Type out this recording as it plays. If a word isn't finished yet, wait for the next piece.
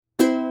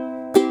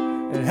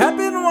It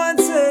happened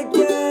once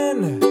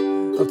again.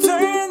 I'll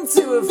turn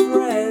to a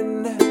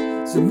friend,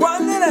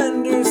 someone that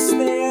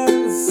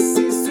understands,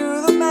 sees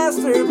through the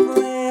master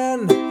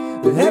plan.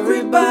 But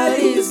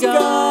everybody's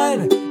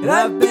gone, and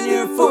I've been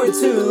here for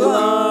too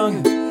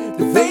long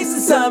to face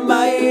this on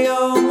my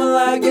own. Well,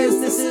 I guess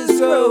this is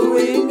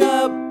growing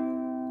up.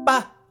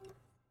 Bah.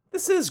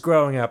 This is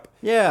growing up.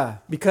 Yeah.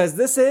 Because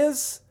this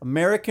is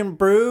American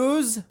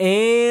Brews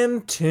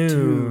and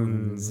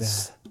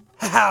Tunes.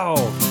 How?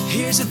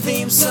 Here's a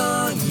theme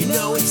song. You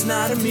know it's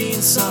not a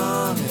mean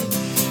song.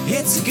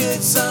 It's a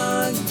good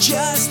song,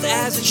 just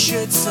as it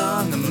should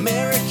song.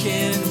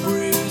 American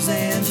Brews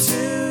and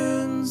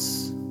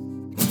Tunes.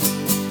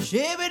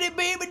 Shibbity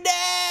beeby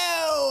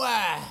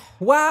dow.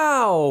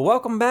 Wow,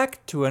 welcome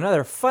back to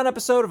another fun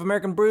episode of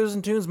American Brews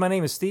and Tunes. My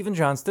name is Stephen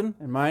Johnston.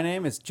 And my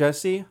name is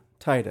Jesse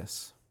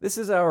Titus. This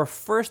is our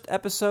first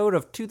episode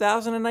of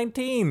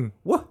 2019.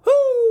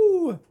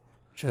 Woohoo!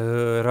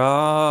 Should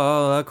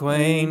all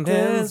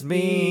acquaintance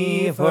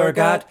be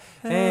forgot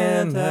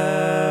and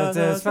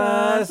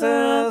despised?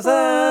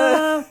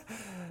 I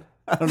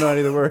don't know any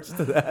of the words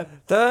to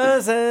that.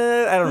 Does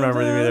it? I don't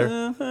remember them either.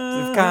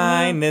 With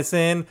kindness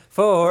in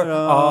for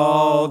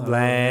auld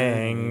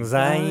lang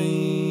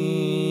syne.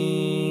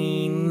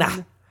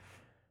 Nah.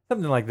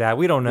 Something like that.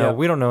 We don't know. Yep.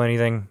 We don't know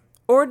anything.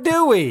 Or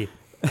do we?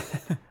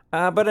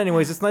 But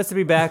anyways, it's nice to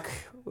be back.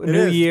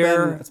 New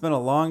year. It's been a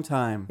long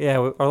time.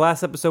 Yeah, our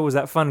last episode was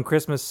that fun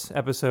Christmas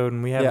episode,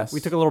 and we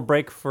took a little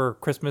break for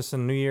Christmas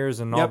and New Year's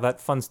and all that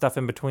fun stuff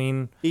in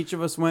between. Each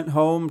of us went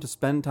home to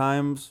spend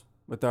times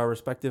with our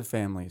respective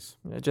families.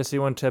 Jesse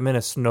went to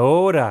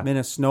Minnesota.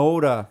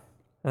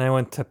 And I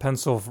went to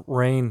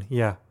Pennsylvania.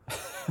 Yeah.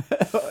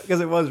 Because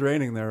it was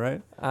raining there,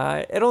 right?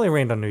 It only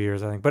rained on New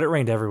Year's, I think, but it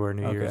rained everywhere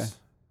New Year's.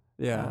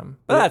 Yeah.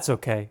 But that's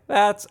okay.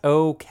 That's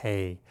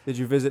okay. Did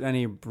you visit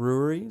any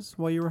breweries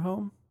while you were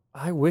home?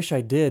 I wish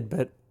I did,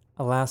 but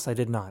alas, I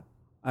did not.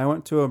 I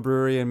went to a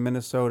brewery in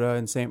Minnesota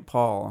in St.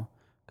 Paul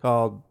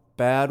called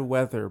Bad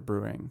Weather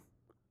Brewing.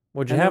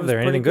 What'd you have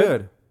there? Anything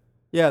good?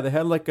 Yeah, they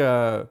had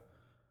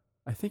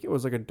I think it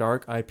was like a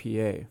dark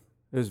IPA.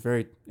 It was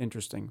very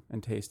interesting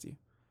and tasty.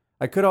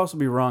 I could also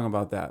be wrong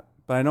about that,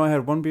 but I know I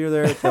had one beer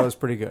there that was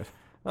pretty good.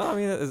 Well, I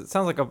mean, it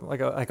sounds like a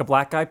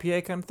black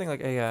IPA kind of thing,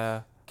 like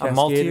a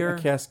maltier,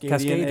 Cascade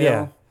ale.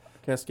 Yeah.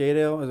 Cascade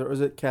ale, or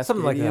was it Cascadian?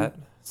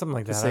 Something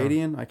like that.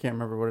 Cascadian? I can't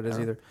remember what it is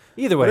either.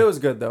 Either way. But it was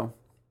good, though.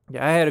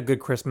 Yeah, I had a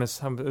good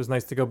Christmas. It was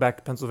nice to go back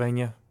to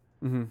Pennsylvania.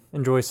 Mm-hmm.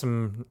 Enjoy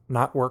some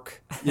not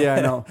work. Yeah,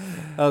 I know.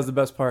 That was the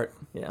best part.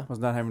 Yeah. Was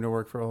not having to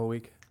work for a whole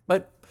week.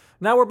 But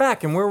now we're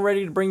back, and we're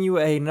ready to bring you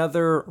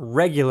another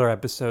regular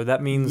episode.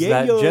 That means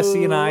that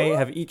Jesse and I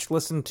have each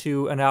listened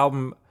to an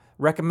album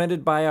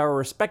recommended by our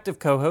respective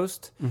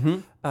co-host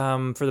for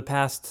the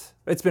past...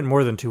 It's been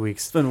more than 2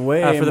 weeks. It's been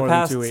way more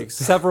than 2 weeks.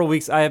 Several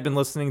weeks, I have been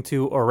listening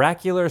to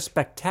Oracular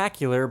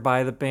Spectacular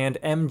by the band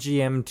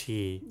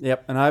MGMT.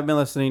 Yep, and I've been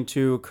listening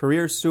to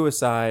Career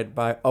Suicide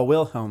by A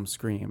Wilhelm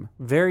Scream.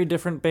 Very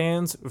different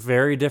bands,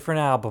 very different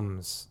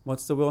albums.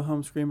 What's the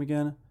Wilhelm Scream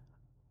again?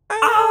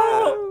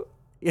 Oh!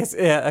 Yes,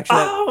 yeah,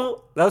 actually,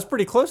 that was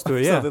pretty close to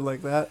it, yeah. Something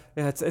like that.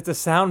 Yeah, it's a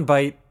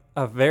soundbite.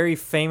 A very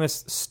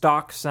famous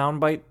stock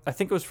soundbite. I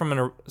think it was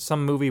from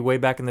some movie way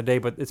back in the day,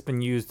 but it's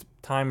been used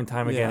time and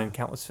time again in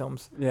countless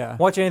films. Yeah.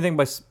 Watch anything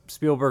by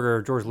Spielberg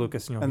or George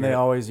Lucas, and you'll and hear they it.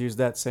 always use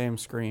that same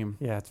scream.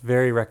 Yeah, it's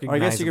very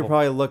recognizable. I guess you could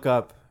probably look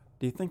up,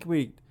 do you think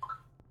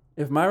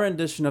if my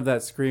rendition of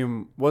that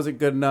scream wasn't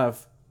good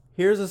enough,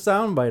 here's a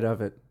soundbite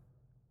of it.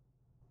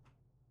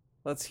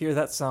 Let's hear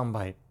that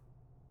soundbite.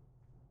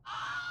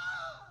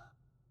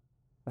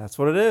 That's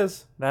what it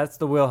is. That's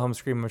the Wilhelm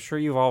scream. I'm sure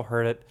you've all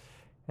heard it.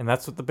 And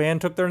that's what the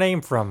band took their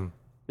name from.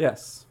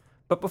 Yes.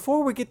 But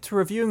before we get to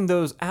reviewing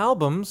those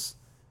albums,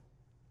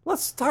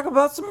 let's talk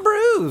about some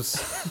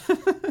brews.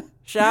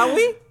 Shall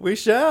we? We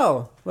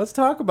shall. Let's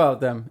talk about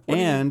them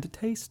and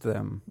taste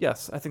them.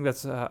 Yes, I think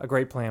that's a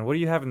great plan. What are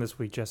you having this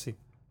week, Jesse?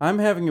 I'm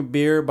having a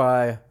beer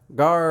by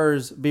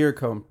Gars Beer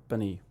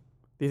Company.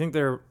 Do you think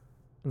they're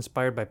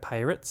inspired by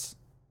pirates?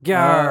 It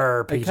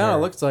kind of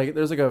looks like it.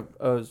 There's like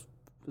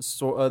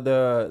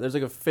there's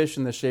like a fish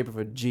in the shape of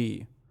a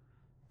G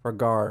for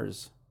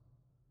Gars.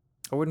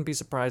 I wouldn't be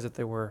surprised if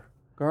they were.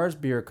 Gars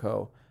Beer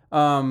Co.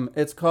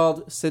 It's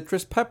called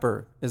Citrus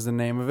Pepper is the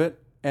name of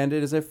it, and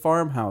it is a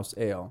farmhouse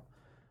ale.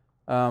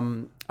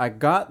 I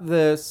got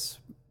this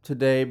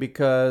today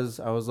because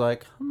I was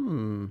like,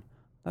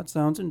 that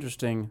sounds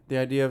interesting. The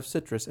idea of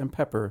citrus and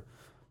pepper.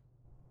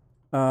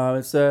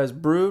 It says,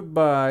 brewed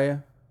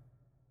by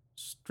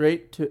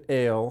Straight to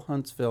Ale,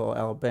 Huntsville,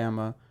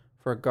 Alabama,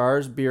 for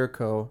Gars Beer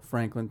Co.,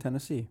 Franklin,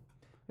 Tennessee.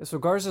 Yeah, so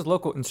Gars is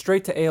local, and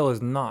Straight to Ale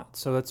is not.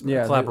 So that's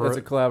it's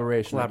a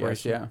collaboration. I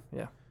guess, yeah.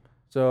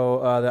 So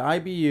the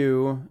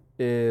IBU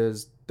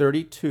is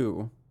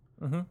 32,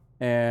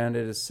 and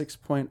it is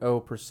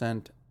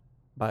 6.0%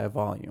 by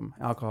volume,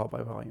 alcohol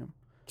by volume.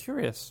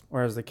 Curious.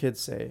 Or as the kids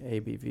say,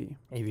 ABV.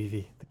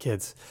 ABV, the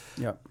kids.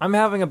 Yep. I'm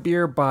having a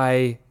beer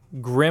by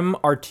Grim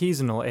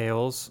Artisanal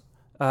Ales.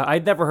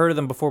 I'd never heard of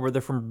them before, but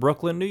they're from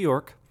Brooklyn, New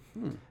York.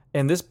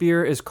 And this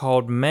beer is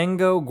called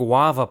Mango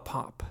Guava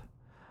Pop.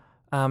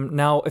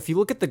 Now, if you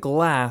look at the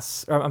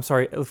glass,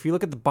 if you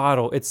look at the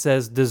bottle, it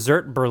says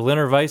Dessert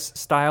Berliner Weiss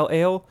style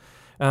ale.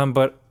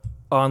 But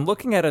on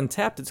looking at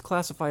Untapped, it's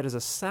classified as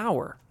a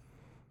sour.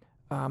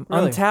 Really?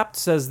 Untapped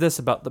says this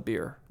about the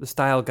beer, the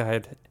style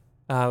guide,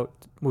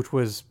 which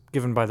was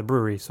given by the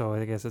brewery, so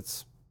I guess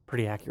it's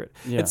pretty accurate.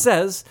 Yeah. It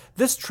says,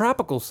 this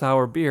tropical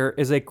sour beer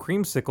is a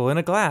creamsicle in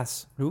a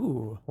glass.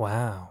 Ooh.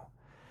 Wow.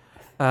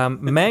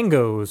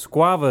 Mangoes,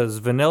 guavas,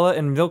 vanilla,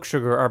 and milk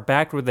sugar are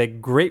backed with a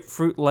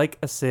grapefruit-like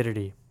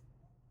acidity.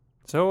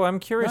 So I'm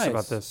curious Nice.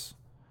 about this.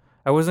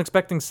 I wasn't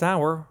expecting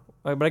sour,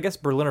 but I guess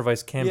Berliner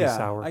Weiss can be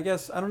sour. I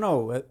guess, I don't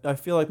know. I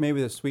feel like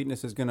maybe the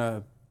sweetness is going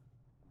to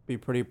be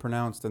pretty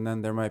pronounced, and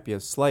then there might be a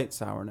slight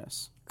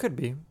sourness. Could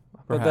be.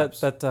 Perhaps.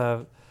 But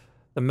the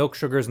milk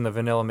sugars and the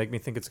vanilla make me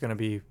think it's going to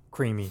be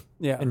creamy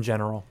in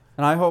general.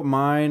 And I hope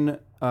mine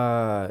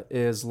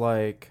is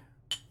like,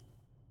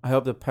 I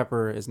hope the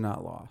pepper is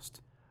not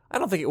lost. I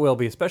don't think it will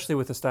be, especially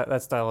with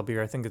that style of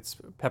beer. I think it's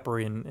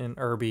peppery and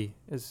herby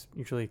is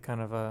usually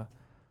kind of a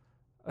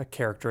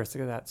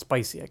characteristic of that.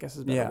 Spicy, I guess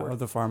is a better word. Of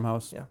the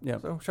farmhouse. Yeah.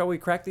 So shall we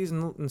crack these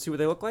and see what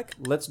they look like?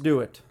 Let's do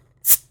it.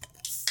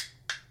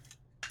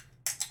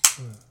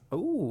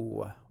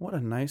 Ooh, what a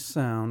nice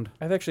sound.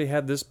 I've actually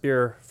had this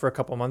beer for a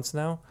couple months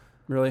now.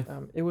 Really?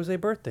 It was a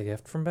birthday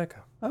gift from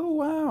Becca. Oh,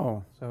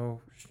 wow.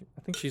 So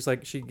I think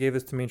she gave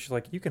this to me and she's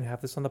like, you can have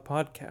this on the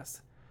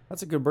podcast.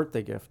 That's a good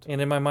birthday gift.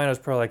 And in my mind, I was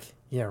probably like,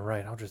 yeah,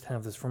 right. I'll just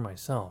have this for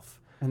myself.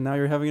 And now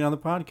you're having it on the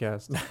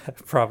podcast.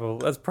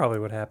 That's probably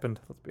what happened.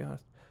 Let's be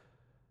honest.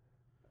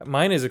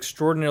 Mine is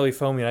extraordinarily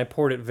foamy, and I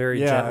poured it very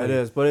gently. Yeah, it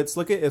is. But it's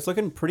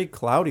looking pretty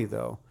cloudy,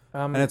 though.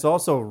 And it's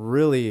also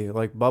really,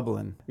 like,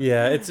 bubbling.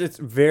 Yeah, it's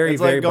very,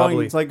 very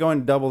bubbly. It's like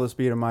going double the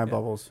speed of my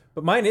bubbles.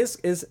 But mine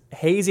is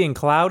hazy and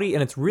cloudy,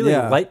 and it's really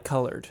light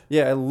colored.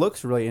 Yeah, it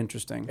looks really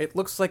interesting. It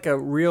looks like a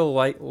real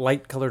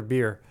light colored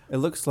beer. It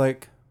looks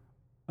like,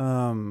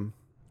 I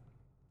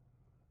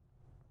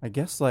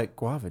guess like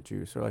guava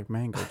juice or like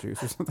mango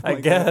juice or something I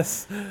like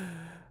guess.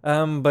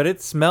 But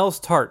it smells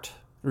tart.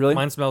 Really?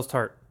 Mine smells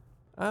tart.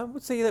 I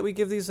would say that we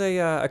give these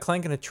a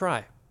clank and a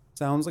try.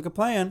 Sounds like a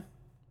plan.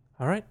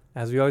 All right.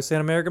 As we always say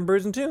in American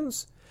Brews and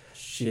Tunes.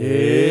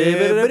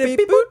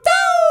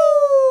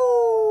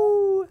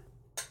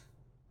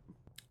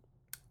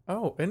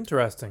 Oh,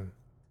 interesting.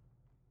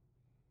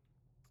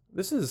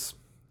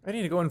 I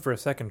need to go in for a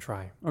second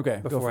try. Okay,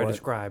 go before for I it.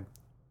 describe.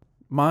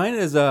 Mine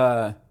is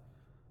I'm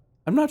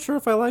not sure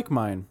if I like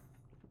mine.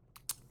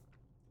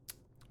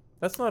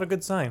 That's not a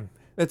good sign.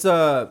 It's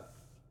I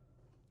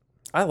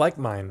like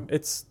mine.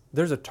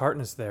 There's a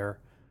tartness there.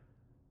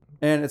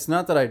 and it's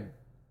not that I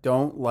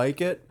don't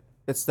like it.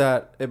 It's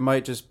that it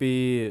might just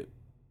be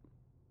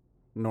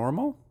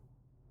normal.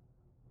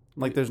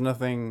 Like there's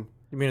nothing.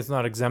 You mean it's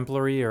not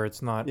exemplary or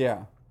it's not?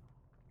 Yeah.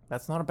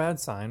 That's not a bad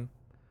sign.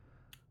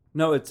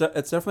 No, it's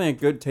definitely a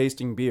good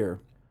tasting beer,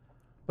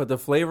 but the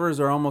flavors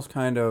are almost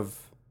kind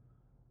of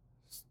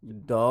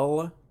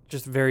dull.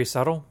 Just very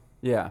subtle.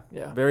 Yeah.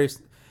 Yeah. Very.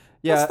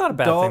 Yeah. That's not a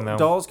bad dull, thing, though.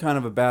 Dull's kind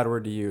of a bad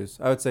word to use.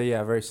 I would say,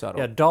 yeah, very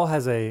subtle. Yeah, dull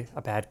has a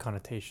bad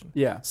connotation.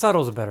 Yeah.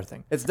 Subtle's a better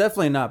thing. It's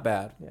definitely not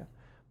bad. Yeah.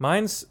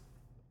 Mine's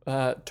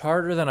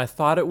tartar than I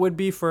thought it would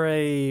be for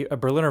a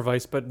Berliner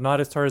Weiss, but not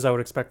as tart as I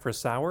would expect for a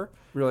sour.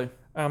 Really.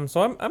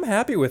 So I'm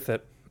happy with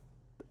it.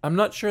 I'm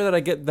not sure that I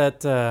get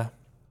that.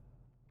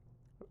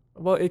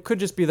 Well, it could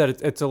just be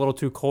that it's a little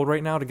too cold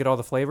right now to get all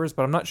the flavors,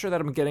 but I'm not sure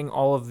that I'm getting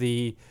all of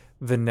the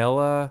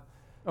vanilla.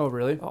 Oh,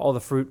 really? All the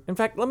fruit. In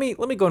fact, let me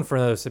go in for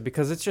another sip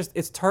because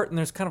it's tart and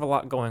there's kind of a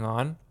lot going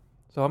on.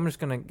 So I'm just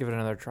gonna give it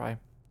another try.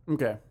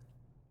 Okay.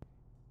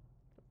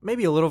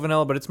 Maybe a little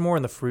vanilla, but it's more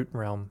in the fruit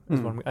realm.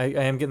 I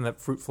am getting the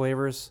fruit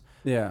flavors.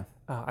 Yeah.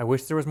 I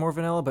wish there was more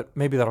vanilla, but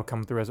maybe that'll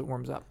come through as it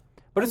warms up.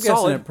 But it's I'm guessing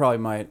solid. It probably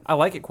might. I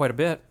like it quite a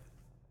bit.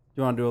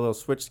 You want to do a little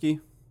switch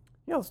ski?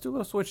 Yeah, let's do a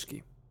little switch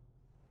ski.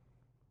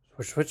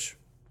 Switch.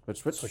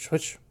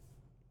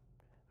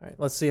 All right,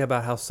 let's see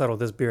about how subtle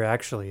this beer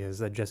actually is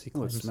that Jesse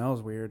Oh, it claims.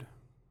 smells weird.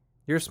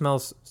 Yours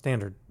smells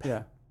standard.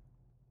 Yeah.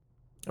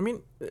 I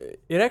mean,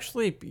 it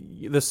actually,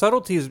 the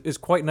subtlety is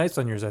quite nice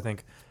on yours, I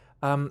think.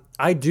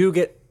 I do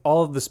get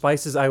all of the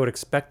spices I would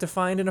expect to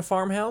find in a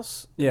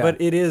farmhouse, but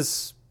it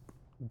is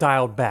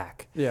dialed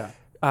back. Yeah.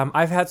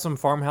 I've had some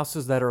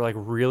farmhouses that are like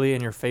really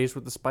in your face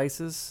with the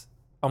spices,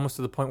 almost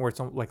to the point where it's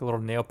like a little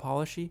nail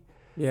polishy.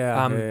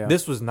 Yeah.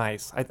 This was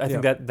nice. I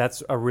think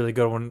that's a really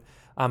good one.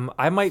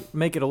 I might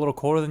make it a little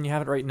colder than you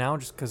have it right now,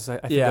 just because I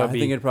think I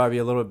think it'd probably be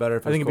a little bit better.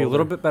 If I think it'd be a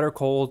little bit better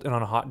cold, and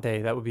on a hot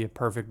day, that would be a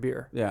perfect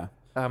beer. Yeah.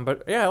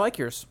 But yeah, I like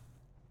yours.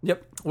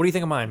 Yep. What do you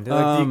think of mine?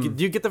 Do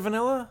you get the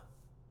vanilla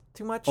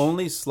too much?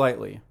 Only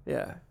slightly.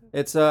 Yeah.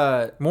 It's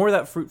More of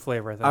that fruit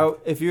flavor, I think.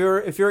 if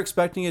you're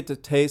expecting it to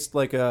taste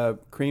like a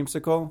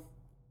creamsicle,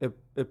 it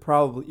it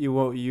probably you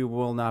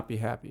will not be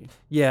happy.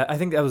 Yeah, I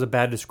think that was a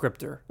bad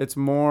descriptor. It's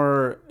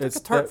more It's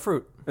like a tart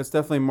fruit. It's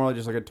definitely more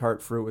just like a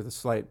tart fruit with a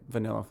slight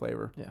vanilla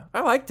flavor. Yeah,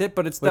 I liked it,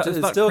 but it's Which not, is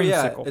it's not still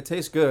creamsicle. it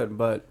tastes good,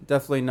 but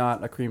definitely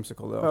not a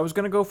creamsicle If I though. was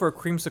going to go for a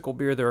creamsicle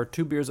beer, there are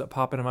two beers that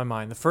pop into my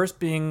mind. The first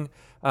being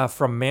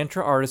from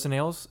Mantra Artisan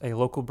Ales, a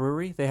local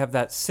brewery. They have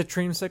that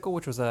Citrine-sicle,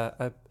 which was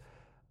a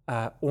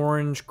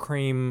orange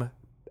cream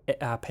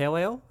pale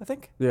ale, I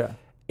think. Yeah.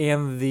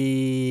 And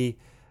the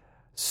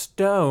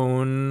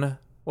Stone,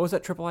 what was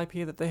that triple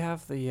IPA that they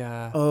have? The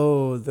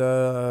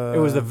the it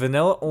was the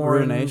vanilla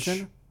orange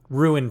Ruination?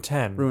 Ruin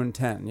 10. Ruin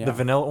 10. Yeah. The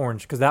vanilla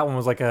orange, because that one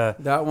was like a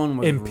that one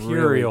was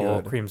imperial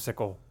really good.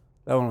 creamsicle.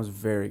 That one was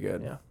very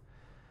good. Yeah.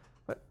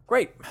 But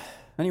great.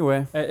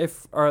 Anyway,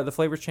 If the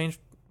flavors change,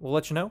 we'll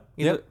let you know.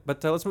 Yep.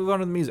 But let's move on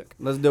to the music.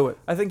 let's do it.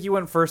 I think you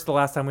went first the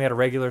last time we had a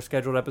regular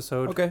scheduled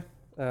episode. Okay.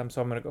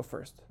 So I'm going to go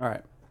first. All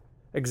right.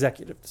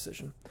 Executive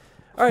decision.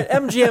 All right,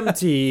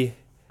 MGMT,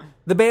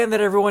 the band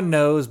that everyone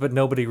knows but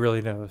nobody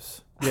really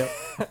knows. Yep.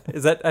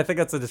 I think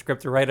that's a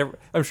descriptor, right?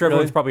 I'm sure Really?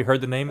 everyone's probably heard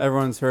the name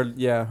Everyone's heard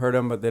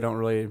them, but they don't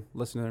really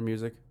listen to their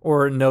music.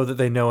 or know that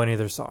they know any of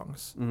their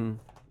songs.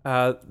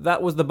 Mm-hmm.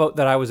 That was the boat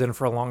that I was in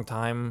for a long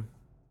time.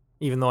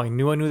 Even though I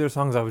knew their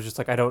songs, I was just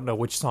like, I don't know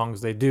which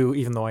songs they do,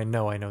 even though I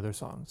know their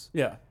songs.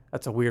 Yeah.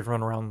 That's a weird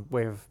runaround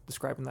way of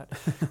describing that.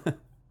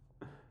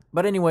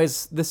 But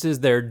anyways, this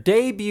is their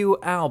debut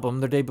album,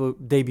 their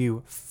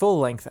debut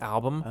full-length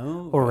album,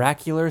 Oh.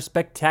 Oracular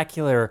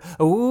Spectacular.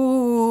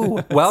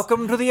 Ooh,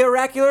 welcome to the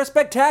Oracular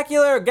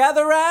Spectacular.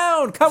 Gather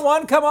round. Come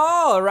on, come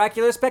all.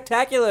 Oracular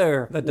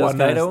Spectacular. That does One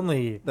night kinda-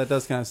 only. That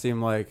does kind of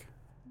seem like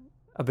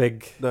A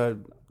big,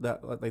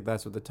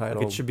 that's what the title.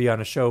 like it should be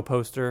on a show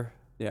poster.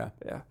 Yeah.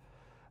 Yeah.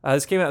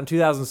 This came out in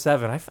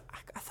 2007. I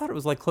thought it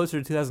was like closer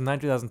to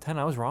 2009, 2010.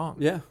 I was wrong.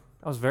 Yeah.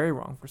 I was very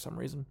wrong for some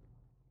reason.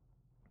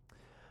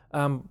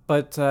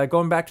 But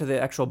going back to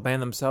the actual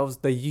band themselves,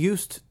 they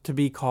used to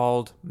be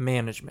called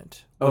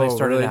Management when they Oh,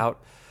 started really?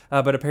 out.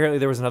 But apparently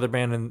there was another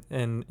band,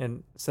 and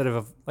instead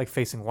of like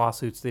facing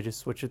lawsuits, they just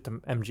switched it to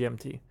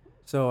MGMT.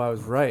 So I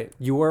was right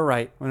You were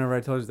right. whenever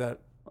I told you that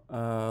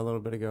a little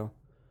bit ago.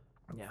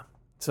 Yeah.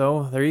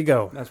 So there you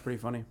go. That's pretty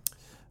funny.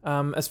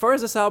 As far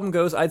as this album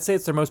goes, I'd say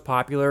it's their most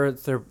popular.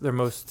 It's their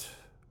most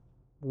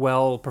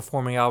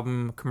well-performing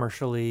album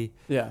commercially.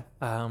 Yeah.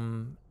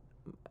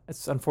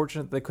 It's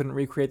unfortunate they couldn't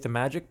recreate the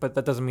magic, but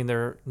that doesn't mean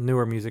their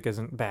newer music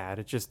isn't bad.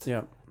 It's just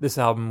Yeah. this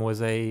album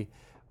was a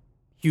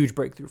huge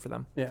breakthrough for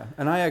them. Yeah.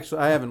 And I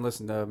haven't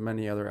listened to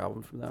many other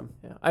albums from them.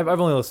 Yeah, I've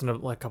only listened to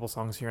like a couple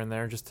songs here and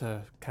there just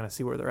to kind of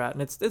see where they're at,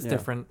 and it's Yeah.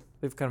 different.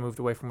 They've kind of moved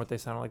away from what they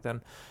sounded like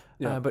then.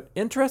 Yeah. But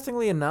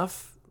interestingly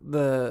enough,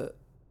 the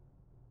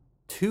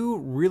two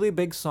really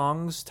big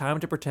songs, "Time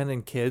to Pretend"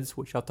 and "Kids,"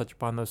 which I'll touch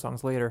upon those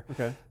songs later,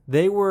 Okay.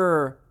 they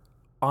were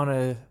on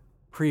a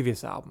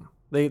previous album.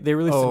 They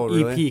released Oh, an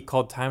EP really?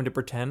 called "Time to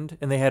Pretend,"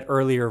 and they had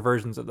earlier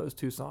versions of those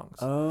two songs.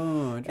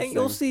 Oh, interesting. And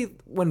you'll see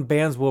when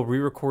bands will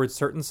re-record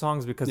certain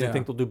songs because they Yeah.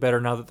 think they'll do better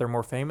now that they're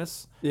more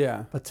famous.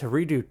 Yeah. But to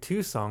redo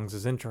two songs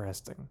is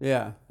interesting.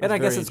 Yeah. And I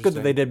That's guess very it's good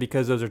that they interesting. did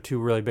because those are two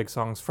really big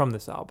songs from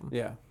this album.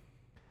 Yeah.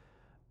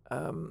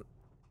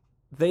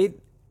 They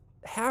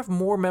have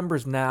more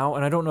members now,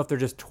 and I don't know if they're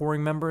just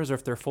touring members or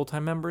if they're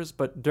full-time members,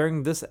 but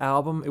during this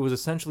album, it was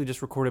essentially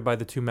just recorded by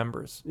the two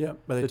members. Yeah.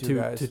 By the two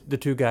guys. The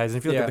two guys. And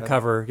if you look Yeah, at the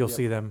cover, you'll yep.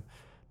 see them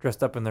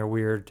dressed up in their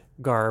weird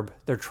garb,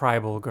 their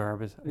tribal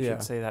garb. I Yeah.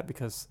 should say that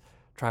because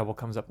tribal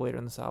comes up later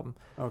in this album.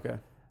 Okay.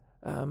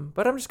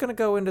 But I'm just going to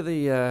go into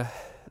the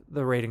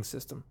rating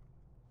system.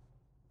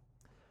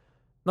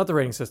 Not the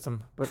rating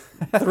system, but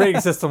the rating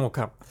system will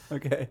come.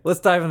 Okay. Let's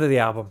dive into the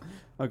album.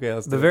 Okay.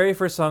 Let's do The it. very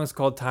first song is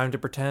called "Time to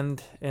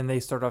Pretend," and they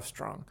start off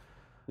strong.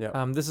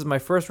 Yeah. This is my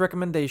first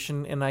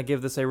recommendation, and I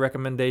give this a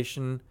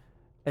rating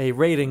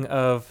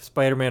of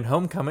Spider-Man: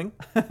 Homecoming.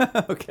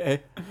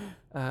 Okay.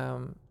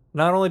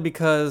 Not only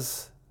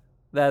because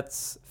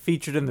that's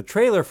featured in the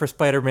trailer for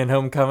Spider-Man: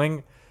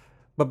 Homecoming,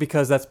 but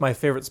because that's my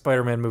favorite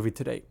Spider-Man movie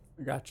to date.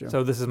 Gotcha.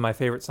 So this is my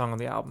favorite song on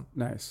the album.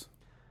 nice.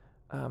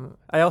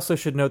 I also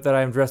should note that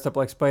I am dressed up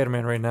like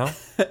Spider-Man right now.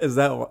 Is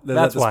that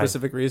That's the why.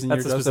 specific reason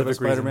That's you're the dressed up as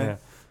specific reason. Spider-Man?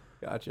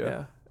 Yeah.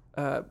 Gotcha.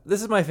 Yeah.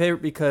 This is my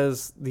favorite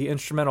because the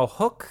instrumental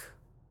hook,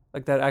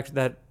 like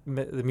the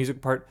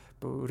music part,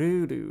 and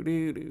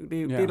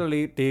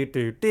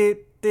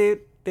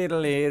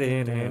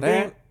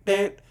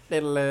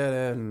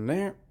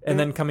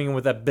then coming in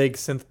with that big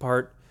synth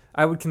part,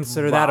 I would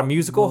consider that a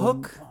musical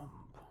hook.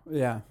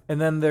 Yeah. And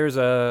then there's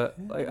a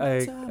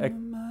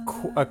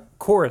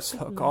chorus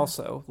hook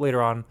also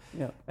later on.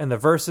 Yeah. And the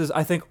verses,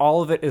 I think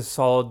all of it is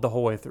solid the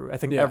whole way through. I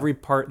think Yeah. every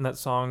part in that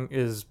song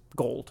is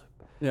gold.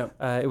 Yeah.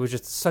 It was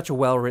just such a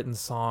well-written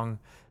song.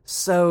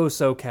 So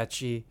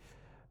catchy.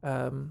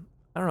 I don't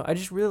know. I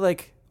just really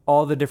like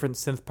all the different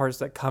synth parts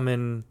that come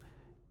in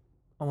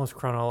almost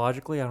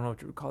chronologically. I don't know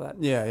what you would call that.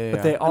 Yeah.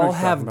 But they I know all what you're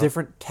have talking about.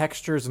 different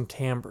textures and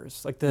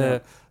timbres. Like Yeah.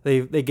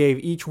 they gave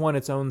each one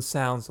its own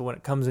sound, so when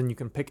it comes in, you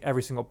can pick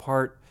every single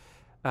part.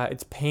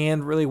 It's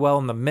panned really well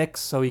in the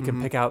mix, so you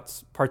can pick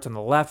out parts on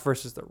the left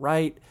versus the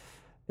right.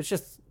 It's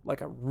just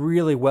like a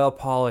really well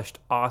polished,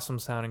 awesome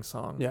sounding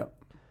song. Yep.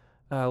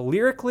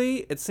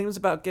 Lyrically, it seems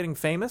about getting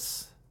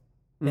famous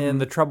Mm-hmm.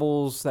 and the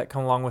troubles that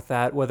come along with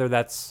that, whether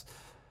that's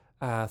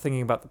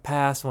thinking about the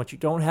past and what you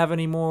don't have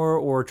anymore,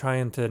 or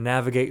trying to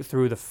navigate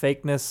through the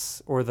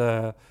fakeness or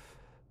the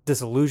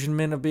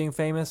disillusionment of being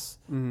famous.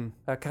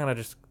 Mm-hmm. Kind of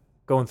just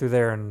going through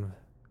there and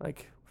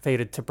like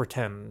fated to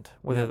pretend,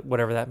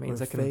 whatever that means.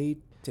 That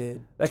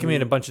can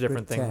mean a bunch of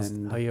different things,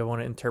 how you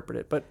want to interpret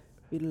it. But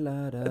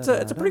it's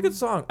a pretty good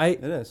song.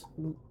 It is.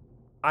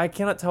 I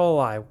cannot tell a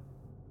lie.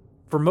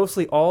 For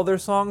mostly all their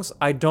songs,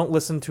 I don't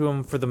listen to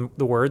them for the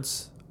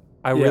words.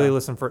 I really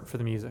listen for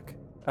the music.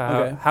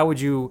 Okay. How would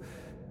you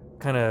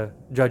kind of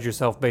judge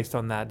yourself based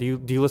on that? Do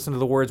you listen to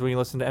the words when you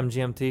listen to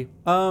MGMT?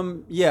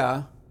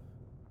 Yeah,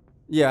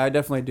 I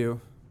definitely do.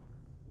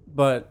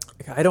 But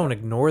I don't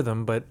ignore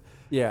them, but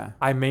yeah,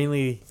 I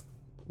mainly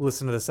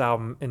listen to this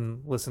album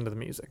and listen to the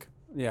music.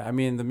 yeah. I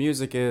mean, the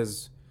music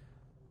is.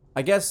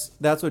 I guess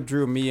that's what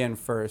drew me in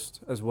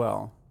first as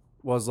well.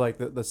 Was like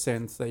the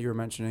synths that you were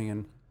mentioning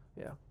and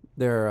Yeah.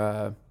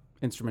 their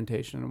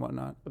instrumentation and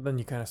whatnot. But then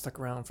you kind of stuck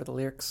around for the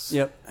lyrics.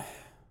 Yep.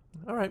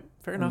 All right,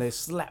 fair And enough. they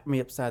slapped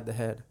me upside the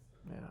head.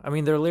 Yeah. I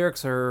mean, their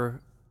lyrics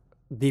are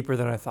deeper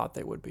than I thought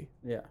they would be.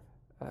 Yeah.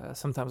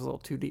 Sometimes a little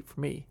too deep for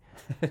me.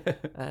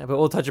 But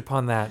we'll touch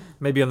upon that.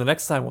 Maybe on the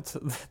next time.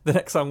 The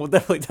next song we'll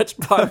definitely touch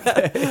upon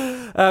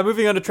that.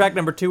 Moving on to track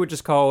number 2, which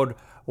is called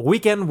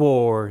Weekend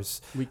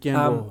Wars.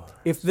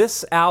 If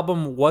this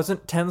album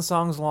wasn't 10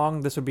 songs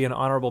long, this would be an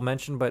honorable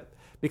mention. But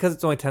because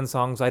it's only 10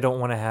 songs, I don't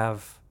want to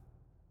have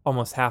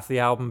almost half the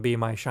album be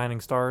my shining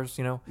stars,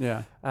 you know?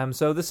 Yeah.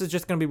 So this is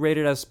just going to be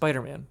rated as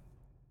Spider-Man,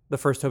 the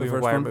first Tobey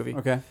Maguire movie.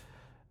 Okay.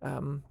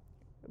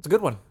 It's a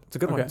good one. It's a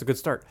good one. Okay. It's a good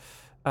start.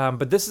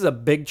 But this is a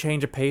big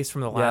change of pace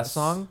from the last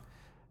song.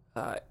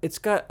 It's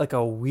got like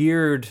a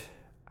weird...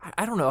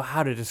 I don't know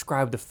how to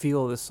describe the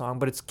feel of this song,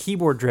 but it's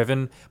keyboard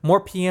driven, more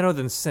piano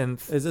than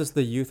synth. Is this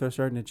the Youth are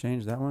starting to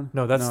change that one?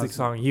 No, that's the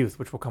song Youth,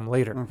 which will come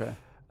later. Okay.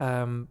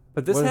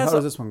 But this How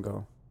does this one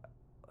go?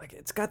 Like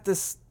it's got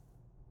this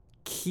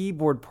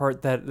keyboard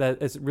part that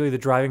is really the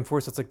driving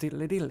force. It's like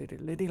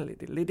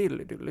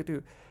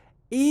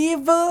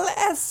evil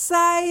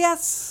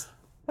SIS.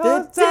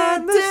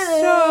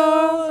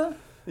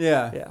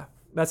 Yeah. Yeah,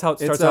 that's how it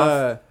starts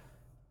off.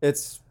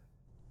 It's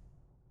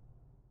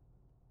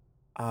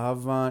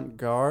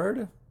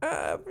avant-garde.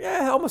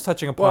 Yeah, almost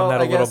touching upon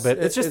that a little bit.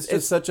 It's just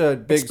such a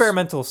big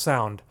experimental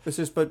sound. It's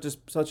just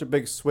such a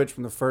big switch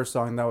from the first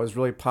song that was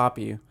really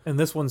poppy. And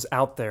this one's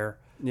out there.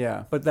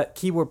 Yeah. But that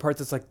keyboard part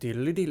that's like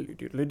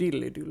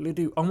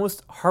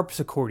almost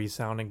harpsichordy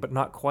sounding, but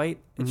not quite.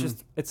 It's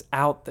just it's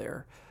out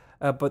there.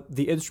 But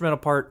the instrumental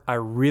part I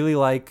really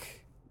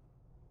like.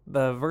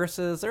 The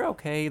verses, they're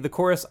okay. The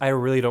chorus I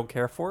really don't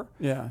care for.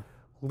 Yeah.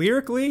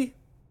 Lyrically,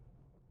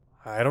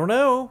 I don't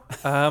know.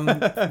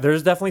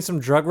 There's definitely some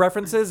drug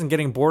references and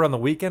getting bored on the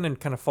weekend and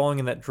kind of falling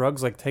in that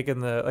drugs, like taking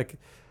the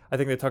I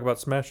think they talk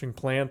about smashing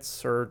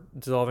plants or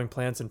dissolving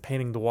plants and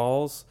painting the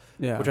walls.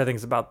 Yeah. Which I think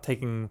is about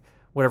taking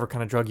whatever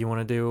kind of drug you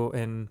want to do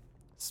and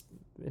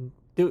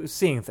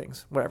seeing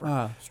things,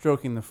 whatever.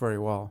 Stroking the furry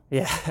wall.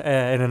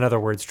 Yeah, in another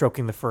word,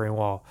 stroking the furry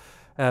wall.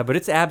 But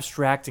it's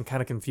abstract and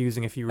kind of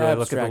confusing if you really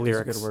look at the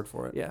lyrics. Is a good word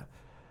for it. Yeah.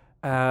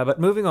 But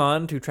moving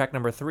on to track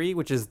number 3,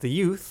 which is The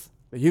Youth.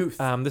 The Youth.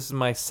 This is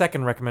my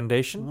second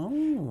recommendation. Oh,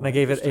 and I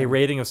gave it a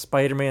rating of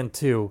Spider-Man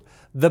 2.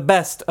 The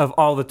best of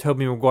all the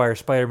Tobey Maguire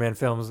Spider-Man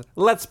films.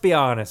 Let's be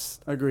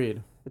honest.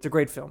 Agreed. It's a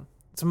great film.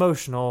 It's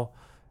emotional.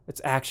 It's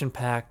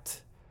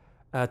action-packed.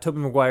 Tobey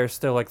Maguire is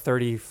still like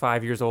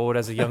 35 years old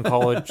as a young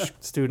college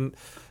student.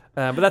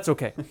 But that's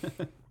okay.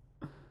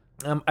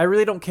 I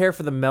really don't care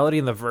for the melody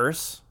and the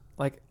verse.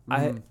 Like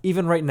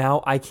even right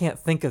now, I can't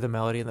think of the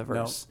melody and the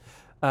verse.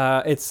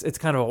 No. It's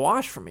kind of a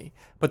wash for me.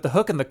 But the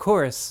hook and the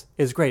chorus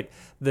is great.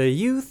 The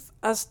youth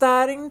are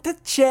starting to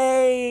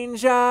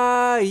change.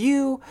 Are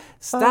you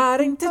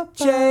starting to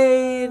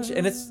change?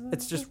 And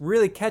it's just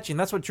really catchy. And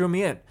that's what drew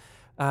me in.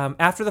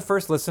 After the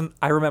first listen,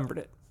 I remembered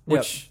it.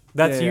 Which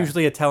that's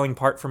usually a telling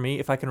part for me.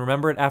 If I can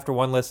remember it after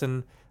one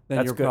listen, then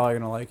that's you're good. probably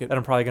gonna like it. Then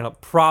I'm probably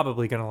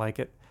gonna like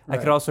it. Right. I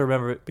could also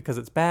remember it because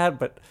it's bad,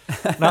 but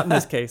not in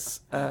this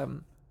case.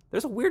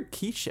 There's a weird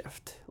key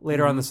shift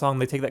later on in the song.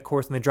 They take that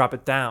chorus and they drop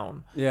it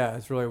down. Yeah,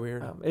 it's really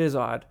weird. It is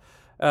odd.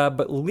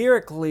 But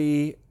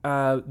lyrically,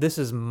 this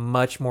is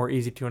much more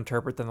easy to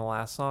interpret than the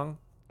last song.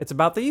 It's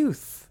about the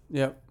youth.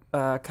 Yep.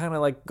 Kind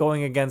of like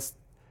going against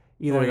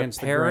either the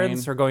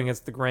parents or going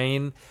against the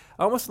grain.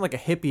 Almost in like a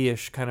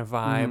hippie-ish kind of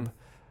vibe.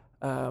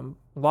 A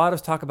lot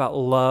of talk about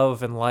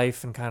love and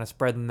life and kind of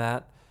spreading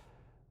that.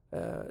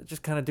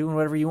 Just kind of doing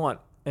whatever you want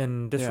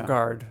and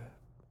disregard.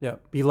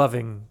 Yep. Be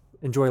loving.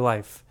 Enjoy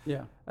life.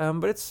 Yeah.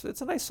 But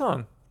it's a nice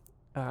song.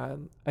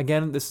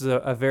 Again, this is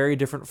a very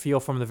different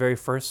feel from the very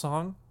first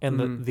song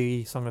and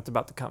the song that's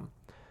about to come.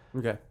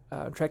 Okay.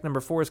 Track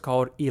number 4 is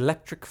called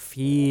Electric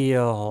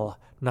Feel.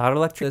 Not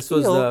Electric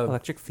Feel.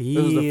 Electric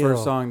Feel. This was the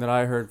first song that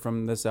I heard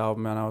from this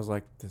album, and I was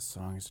like, this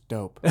song is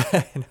dope.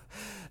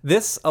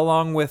 This,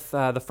 along with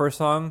the first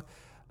song,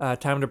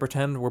 Time to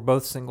Pretend were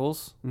both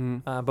singles,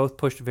 both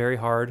pushed very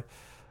hard.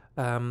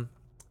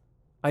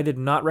 I did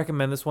not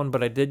recommend this one,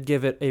 but I did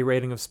give it a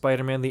rating of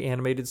Spider-Man the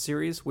Animated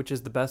Series, which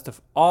is the best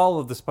of all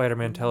of the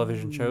Spider-Man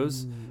television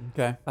shows.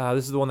 Okay.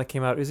 This is the one that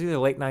came out. It was either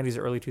late 90s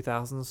or early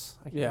 2000s.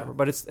 I can't remember,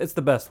 but it's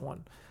the best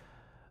one.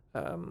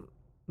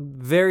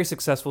 Very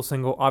successful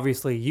single.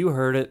 Obviously, you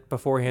heard it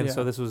beforehand,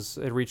 so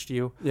it reached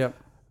you. Yep.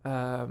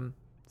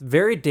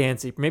 Very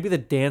dancey. Maybe the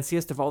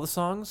danciest of all the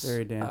songs.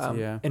 Very dancey,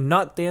 yeah. And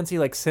not dancey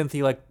like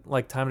synthy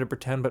like Time to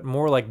Pretend, but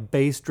more like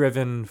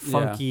bass-driven,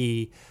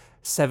 funky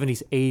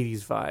 70s,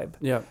 80s vibe.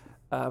 Yeah.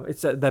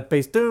 It's that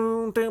bass,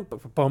 boom, bum,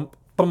 bum,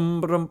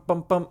 bum,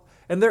 bum, bum.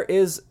 And there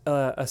is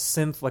a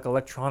synth, like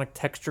electronic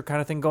texture kind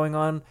of thing going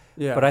on.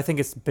 Yeah. But I think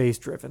it's bass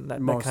driven. That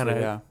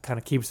kind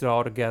of keeps it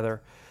all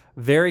together.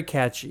 Very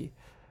catchy.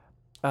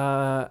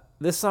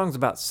 This song's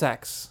about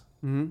sex.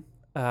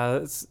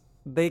 Mm-hmm.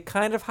 They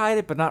kind of hide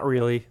it, but not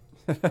really.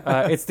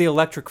 It's the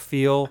electric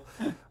feel.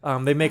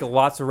 They make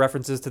lots of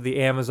references to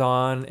the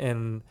Amazon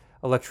and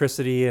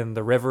electricity and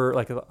the river,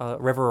 like a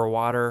river or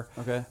water.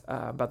 Okay.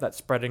 About that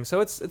spreading. So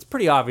it's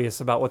pretty obvious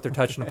about what they're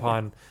touching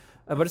upon.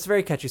 But it's a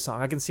very catchy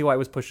song. I can see why it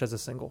was pushed as a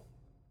single.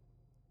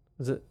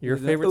 Is it your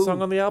favorite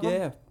song on the album?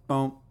 Yeah.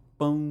 Boom,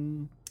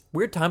 boom.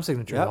 Weird time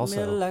signature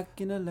also. Like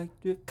an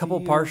electric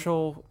couple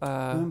partial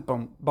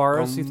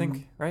bars, you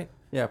think, right?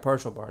 Yeah,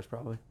 partial bars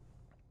probably.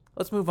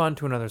 Let's move on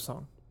to another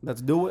song.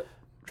 Let's do it.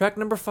 Track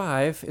number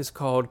 5 is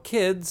called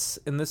Kids,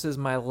 and this is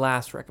my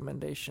last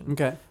recommendation.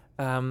 Okay.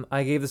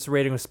 I gave this a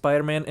rating of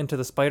Spider-Man Into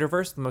the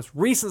Spider-Verse, the most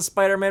recent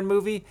Spider-Man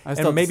movie,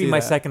 and maybe my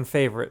second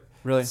favorite.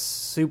 Really?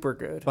 Super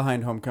good.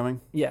 Behind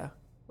Homecoming? Yeah.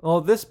 Well,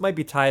 this might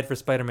be tied for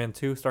Spider-Man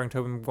 2, starring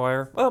Tobey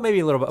Maguire. Well, maybe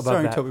a little bit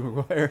above that. Starring Tobey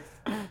Maguire.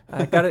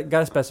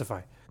 Gotta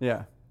specify.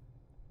 Yeah.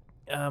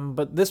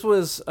 But this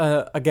was,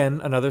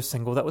 again, another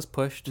single that was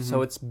pushed,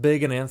 so it's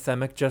big and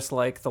anthemic, just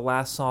like the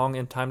last song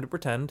in Time to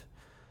Pretend.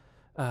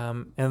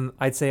 And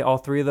I'd say all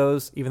three of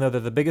those, even though they're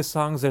the biggest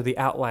songs, they're the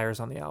outliers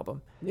on the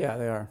album. Yeah,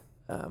 they are.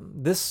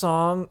 This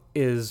song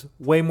is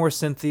way more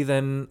synthy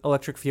than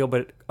Electric Feel,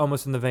 but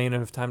almost in the vein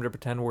of Time to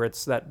Pretend, where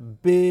it's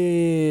that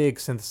big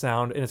synth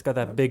sound, and it's got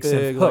that big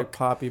synth hook. Like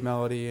poppy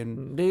melody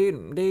and...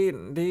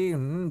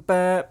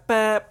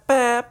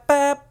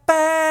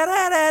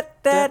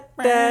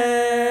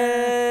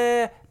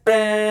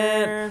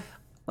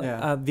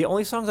 Yeah. The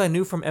only songs I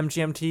knew from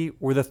MGMT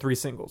were the 3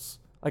 singles.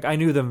 Like, I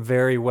knew them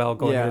very well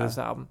going into this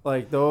album.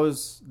 Like,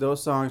 those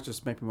songs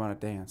just make me want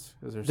to dance.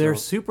 They're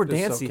super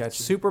dancey, so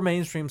super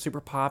mainstream, super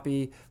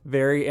poppy,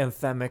 very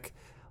anthemic.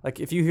 Like,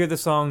 if you hear the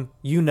song,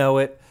 you know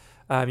it.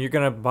 You're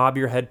going to bob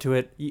your head to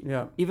it.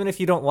 Even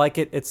if you don't like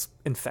it, it's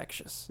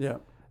infectious. Yeah.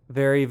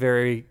 Very,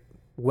 very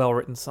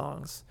well-written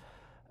songs.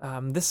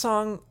 This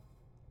song,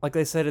 like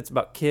I said, it's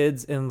about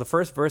kids, and the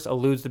first verse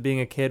alludes to being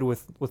a kid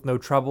with no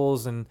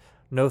troubles and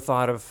no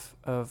thought of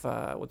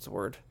what's the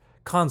word?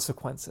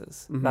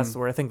 Consequences. Mm-hmm. That's the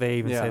word. I think they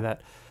even say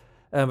that.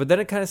 But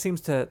then it kind of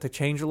seems to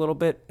change a little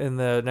bit in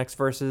the next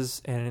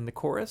verses and in the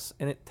chorus,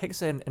 and it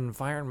takes an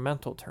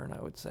environmental turn,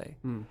 I would say,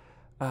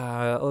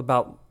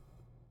 about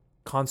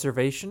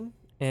conservation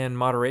and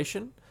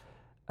moderation.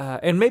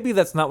 And maybe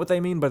that's not what they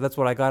mean, but that's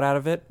what I got out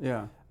of it.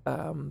 Yeah.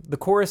 The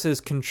chorus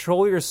is,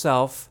 control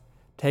yourself,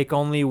 take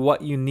only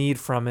what you need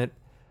from it.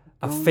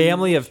 A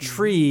family of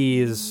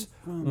trees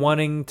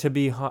wanting to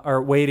be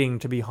or waiting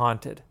to be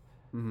haunted.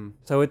 Mm-hmm.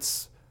 So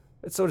it's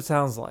what it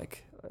sounds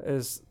like,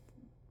 is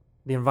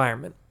the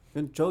environment.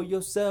 Control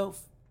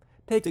yourself.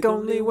 Take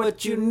only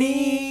what you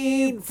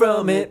need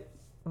from it.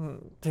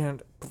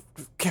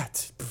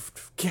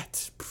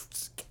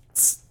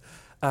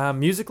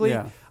 Musically,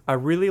 I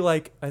really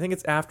like, I think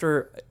it's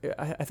after,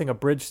 I think a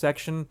bridge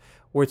section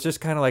where it's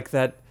just kind of like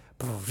that,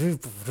 and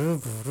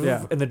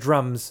the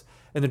drums.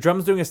 And the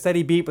drum's doing a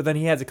steady beat, but then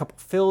he adds a couple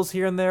fills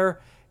here and there.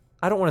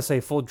 I don't want to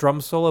say full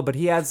drum solo, but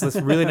he adds this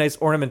really nice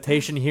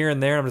ornamentation here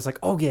and there. I'm just like,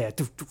 oh yeah.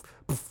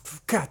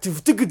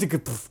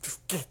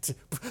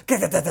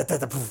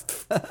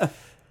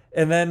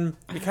 And then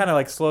he kind of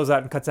like slows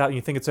out and cuts out, and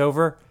you think it's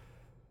over.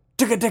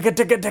 And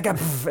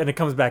it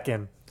comes back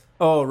in.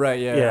 Oh, right.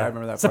 Yeah. I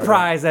remember that part.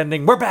 Surprise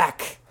ending. We're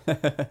back.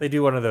 They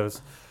do one of those.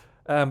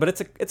 But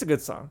it's a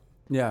good song.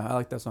 Yeah, I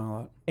like that song a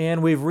lot.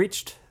 And we've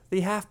reached the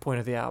half point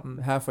of the album.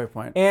 Halfway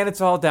point. And it's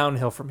all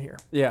downhill from here.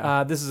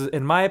 Yeah. This is,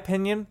 in my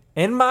opinion,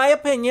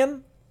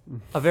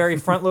 a very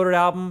front-loaded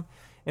album.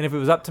 And if it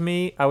was up to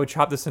me, I would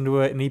chop this into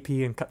an EP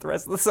and cut the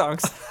rest of the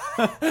songs.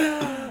 I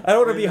don't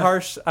want to be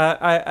harsh.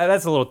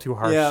 That's a little too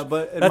harsh. Yeah,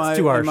 but in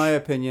my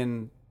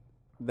opinion,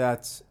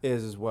 that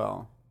is as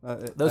well.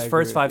 Those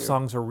first 5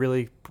 songs are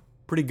really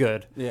pretty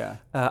good. Yeah.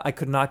 I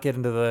could not get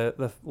into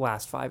the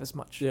last 5 as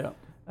much. Yeah.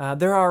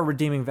 There are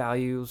redeeming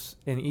values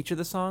in each of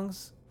the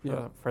songs.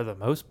 For the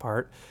most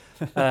part.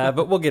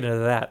 But we'll get into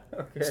that.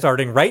 Okay.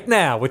 Starting right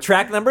now with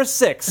track number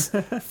 6,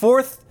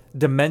 Fourth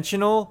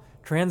Dimensional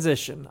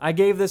Transition. I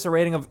gave this a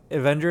rating of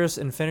Avengers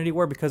Infinity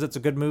War because it's a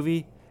good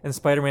movie and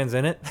Spider-Man's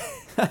in it.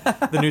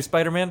 The new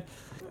Spider-Man.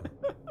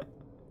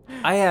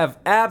 I have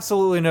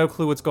absolutely no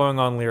clue what's going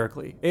on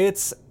lyrically.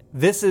 It's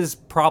This is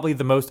probably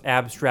the most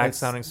abstract It's-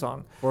 sounding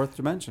song. Fourth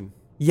dimension.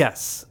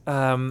 Yes.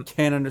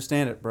 Can't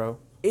understand it, bro.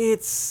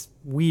 It's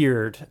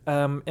weird.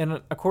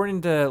 And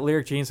according to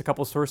Lyric Genius, a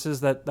couple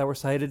sources that were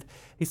cited,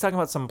 he's talking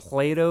about some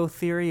Plato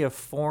theory of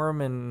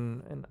form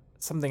and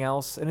something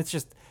else. And it's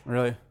just,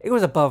 Really? it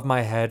was above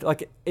my head.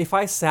 Like, if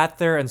I sat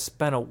there and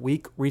spent a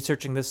week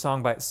researching this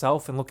song by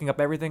itself and looking up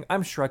everything,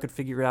 I'm sure I could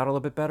figure it out a little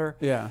bit better.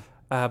 Yeah.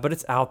 But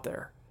it's out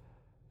there.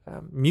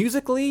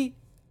 Musically,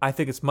 I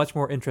think it's much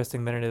more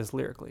interesting than it is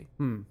lyrically.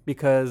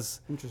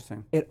 Because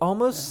Interesting. it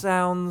almost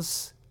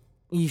sounds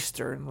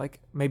Eastern, like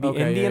maybe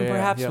Okay, Indian, yeah, yeah,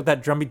 perhaps, yep. with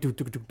that drummy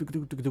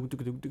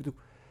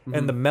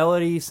and the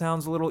melody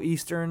sounds a little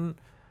Eastern.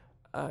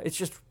 It's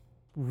just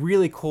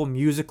really cool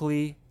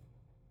musically,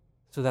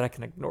 so that I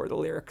can ignore the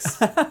lyrics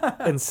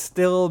and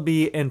still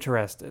be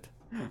interested.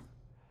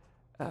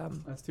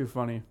 That's too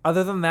funny.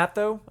 Other than that,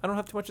 though, I don't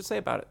have too much to say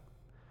about it.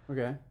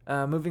 Okay.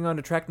 Moving on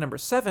to track number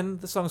 7,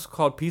 the song's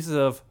called Pieces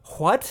of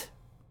What?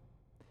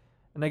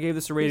 And I gave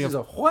this a rating Pieces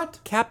of of what?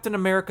 Captain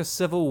America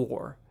Civil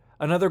War.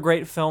 Another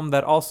great film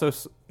that also...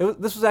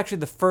 this was actually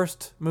the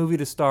first movie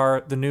to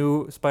star the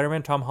new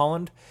Spider-Man, Tom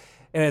Holland.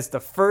 And it's the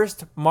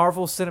first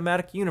Marvel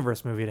Cinematic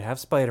Universe movie to have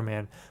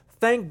Spider-Man.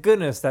 Thank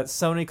goodness that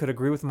Sony could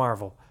agree with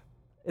Marvel.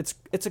 It's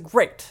a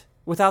great.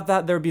 Without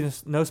that, there would be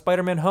no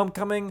Spider-Man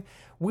Homecoming.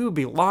 We would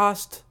be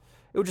lost.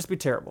 It would just be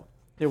terrible.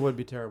 It would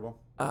be terrible.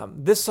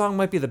 This song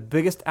might be the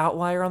biggest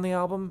outlier on the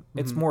album.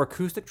 It's more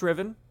acoustic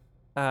driven,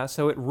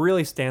 so it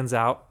really stands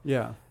out.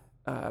 Yeah.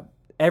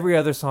 Every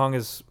other song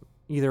is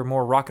either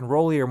more rock and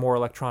rolly or more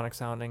electronic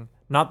sounding.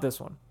 Not this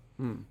one.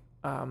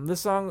 This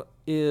song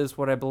is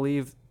what I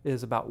believe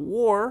is about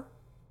war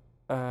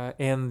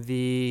and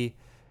the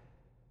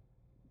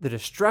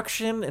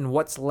destruction and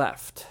what's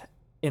left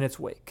in its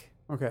wake.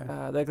 Okay.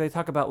 They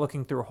talk about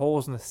looking through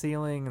holes in the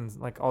ceiling and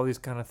like all these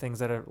kind of things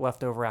that are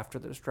left over after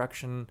the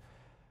destruction.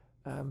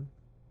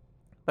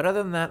 But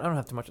other than that, I don't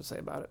have too much to say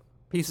about it.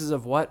 Pieces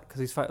of what? Because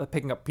he's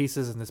picking up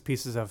pieces, and there's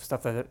pieces of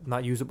stuff that are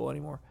not usable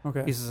anymore.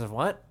 Okay. Pieces of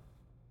what?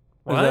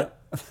 Is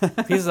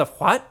What? Pieces of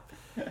what?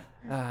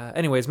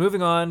 Anyways,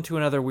 moving on to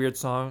another weird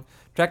song.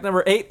 Track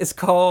number 8 is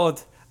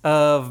called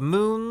Of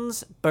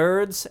Moons,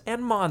 Birds,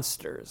 and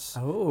Monsters.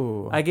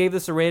 Oh. I gave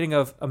this a rating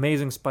of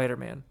Amazing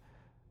Spider-Man.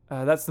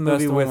 That's the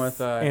movie the one with,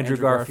 with, Andrew Andrew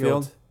Garfield.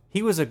 Garfield?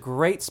 He was a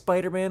great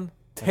Spider-Man.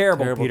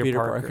 Terrible Peter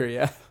Parker.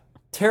 Yeah.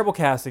 Terrible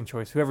casting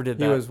choice. Whoever did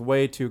that. He was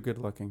way too good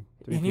looking.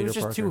 To be and he was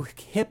Peter just Parker.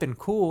 too hip and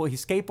cool. He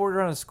skateboarded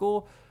around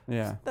school.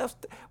 Yeah.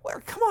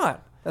 Come on.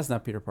 That's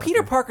not Peter Parker.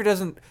 Peter Parker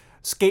doesn't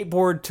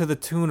skateboard to the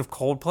tune of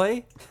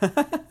Coldplay.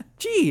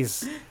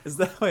 Jeez. Is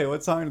that wait?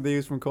 What song did they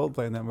use from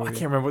Coldplay in that movie? I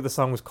can't remember what the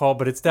song was called,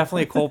 but it's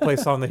definitely a Coldplay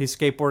song that he's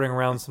skateboarding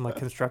around some like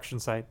construction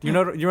site. Do you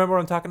remember what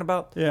I'm talking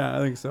about? Yeah, I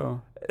think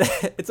so.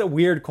 It's a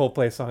weird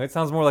Coldplay song. It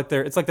sounds more like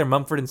their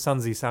Mumford and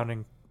Sonsy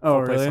sounding Oh,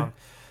 Coldplay really? song.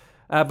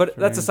 But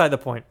that's aside the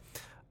point.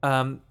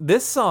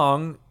 This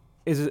song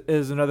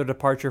is another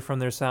departure from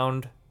their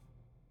sound,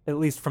 at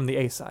least from the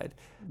A side.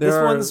 This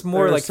one's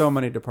more there are like so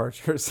many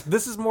departures.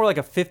 This is more like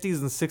a 50s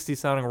and 60s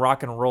sounding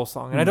rock and roll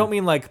song. And I don't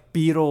mean like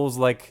Beatles,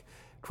 like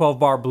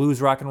 12-bar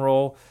blues rock and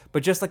roll,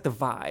 but just like the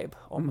vibe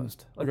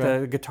almost. Like Okay.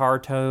 the guitar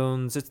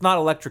tones. It's not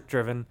electric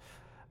driven.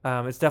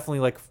 It's definitely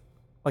like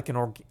I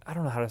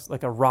don't know how to,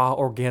 like a raw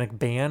organic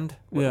band.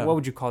 Yeah. What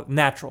would you call it?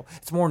 Natural.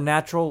 It's more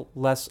natural,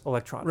 less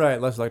electronic. Right,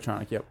 less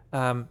electronic. Yep.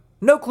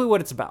 No clue what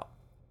it's about.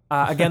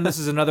 Again, this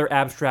is another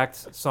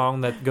abstract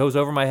song that goes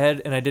over my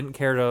head, and I didn't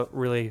care to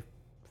really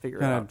figure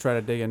it Kind out. of try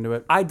to dig into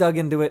it. I dug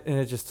into it, and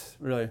it just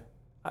Really.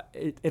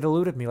 it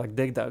eluded me like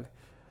Dig Dug.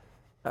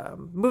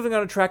 Moving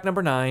on to track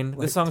number 9.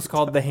 This song's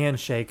called The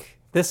Handshake.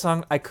 This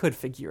song I could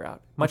figure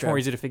out. Much more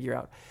easy to figure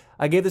out.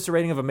 I gave this a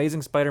rating of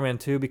Amazing Spider-Man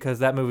 2 because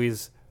that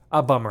movie's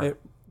a bummer.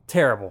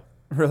 Terrible.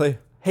 Really.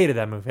 Hated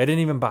that movie. I didn't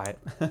even buy it.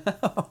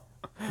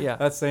 Yeah.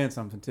 That's saying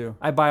something too.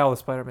 I buy all the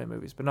Spider-Man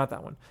movies, but not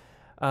that one.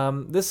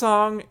 This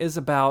song is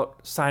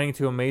about signing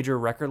to a major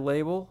record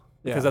label,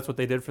 because Yeah. that's what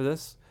they did for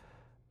this,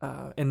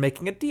 and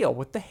making a deal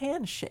with the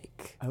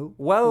handshake. Oh.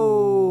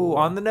 Whoa,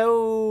 on the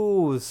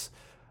nose.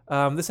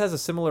 This has a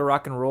similar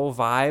rock and roll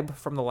vibe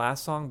from the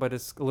last song, but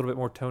it's a little bit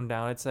more toned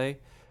down, I'd say.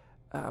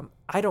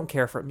 I don't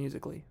care for it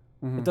musically.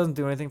 It doesn't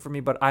do anything for me,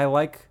 but I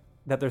like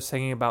that they're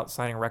singing about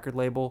signing a record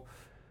label,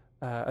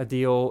 a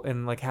deal,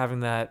 and like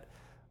having that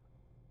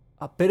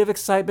a bit of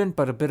excitement,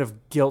 but a bit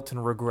of guilt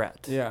and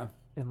regret. Yeah.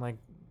 And like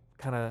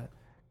kind of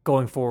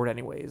going forward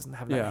anyways and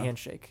having that Yeah.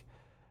 handshake.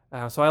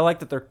 So I like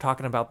that they're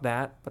talking about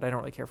that, but I don't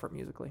really care for it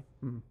musically.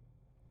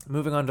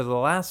 Moving on to the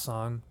last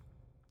song.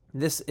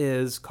 This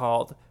is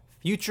called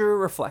Future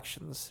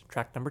Reflections,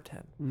 track number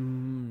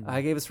 10.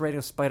 I gave this a rating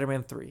of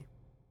Spider-Man 3.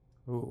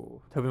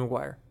 Ooh. Tobey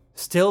Maguire.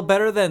 Still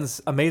better than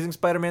Amazing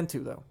Spider-Man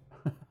 2, though.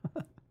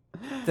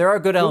 There are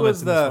good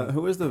elements in this one.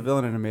 Who was the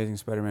villain in Amazing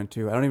Spider-Man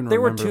 2? I don't even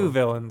There were remember. 2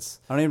 villains.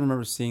 I don't even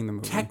remember seeing the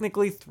movie.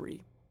 Technically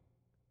 3.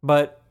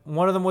 But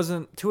one of them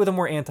wasn't... 2 of them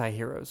were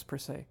anti-heroes, per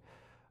se.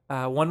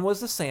 One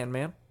was the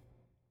Sandman,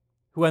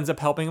 who ends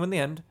up helping him in the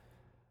end.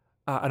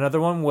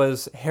 Another one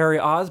was Harry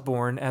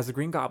Osborn as the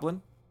Green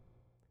Goblin.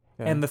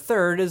 Okay. And the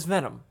third is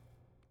Venom.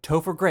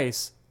 Topher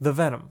Grace, The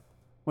Venom.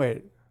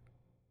 Wait.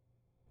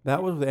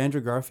 That was with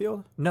Andrew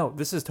Garfield? No,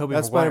 this is Tobey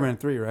That's Maguire. Spider-Man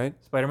 3, right?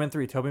 Spider-Man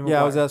 3, Tobey Maguire.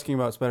 Yeah, I was asking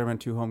about Spider-Man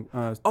 2 Home...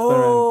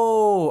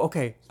 Oh,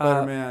 okay.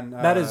 Spider-Man...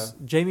 that is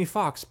Jamie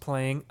Foxx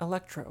playing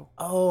Electro.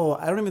 Oh,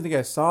 I don't even think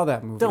I saw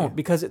that movie. Don't,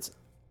 because it's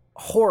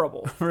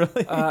horrible.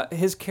 Really?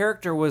 His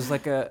character was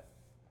like it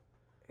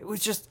was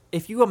just,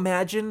 if you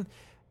imagine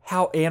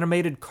how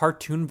animated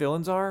cartoon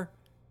villains are,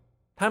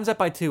 times that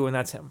by 2 and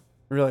that's him.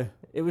 Really?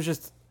 It was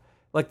just,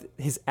 like,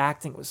 his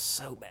acting was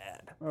so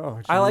bad. Oh,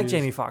 I like geez.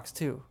 Jamie Foxx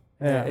too.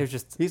 Yeah. It was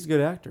just, He's a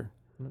good actor.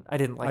 I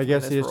didn't like I him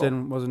guess in he this just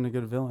role. wasn't a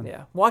good villain.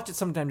 Yeah. Watch it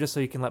sometime just so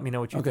you can let me know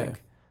what you Okay.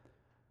 think.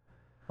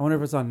 I wonder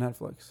if it's on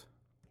Netflix.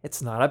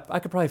 It's not. I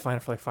could probably find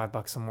it for like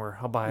 $5 somewhere.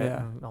 I'll buy it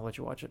Yeah. and I'll let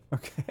you watch it.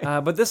 Okay.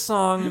 But this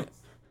song...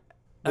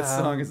 This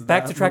song is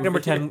back that to track number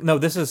movie. 10. No,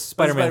 this is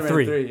Spider-Man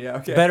 3. Yeah,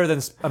 okay. Better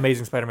than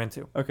Amazing Spider-Man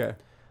 2. Okay.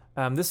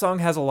 This song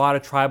has a lot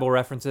of tribal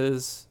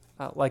references,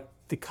 like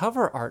the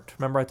cover art.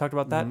 Remember I talked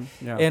about that?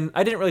 Yeah. And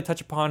I didn't really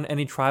touch upon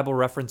any tribal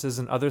references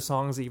in other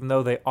songs, even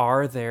though they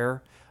are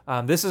there.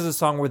 This is a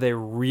song where they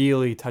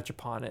really touch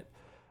upon it.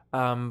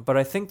 But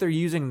I think they're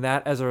using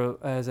that as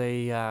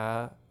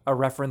a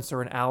reference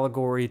or an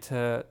allegory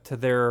to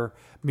their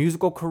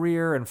musical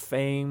career and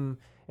fame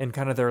and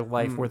kind of their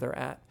life where they're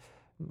at.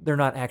 They're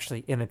not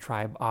actually in a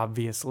tribe,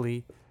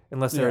 obviously,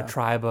 unless they're Yeah. a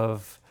tribe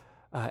of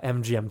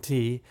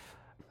MGMT.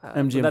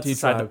 MGMT that's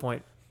beside the tribe.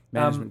 point.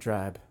 Management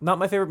Tribe. Not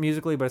my favorite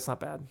musically, but it's not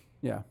bad.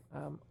 Yeah.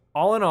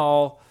 All in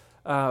all,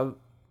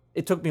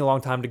 it took me a long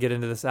time to get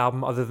into this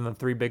album, other than the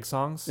 3 big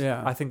songs.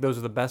 Yeah. I think those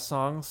are the best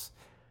songs.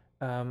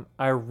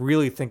 I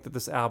really think that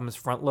this album is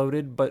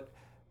front-loaded, but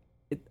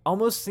it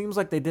almost seems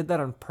like they did that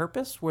on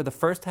purpose, where the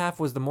first half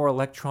was the more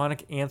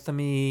electronic,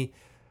 anthem-y,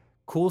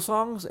 cool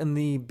songs, and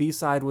the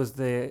B-side was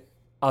the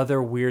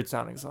other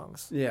weird-sounding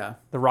songs. Yeah.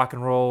 The rock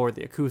and roll, or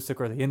the acoustic,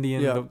 or the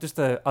Indian, Yeah. just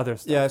the other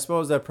stuff. Yeah, I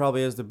suppose that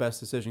probably is the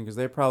best decision because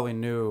they probably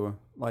knew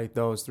like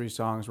those 3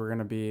 songs were going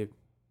to be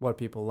what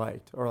people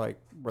liked or like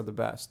were the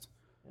best.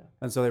 Yeah.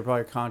 And so they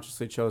probably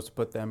consciously chose to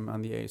put them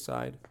on the A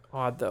side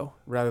Odd, though.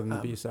 rather than the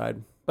B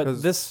side.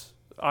 But this,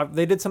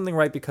 they did something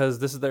right because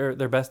this is their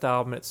best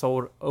album. It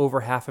sold over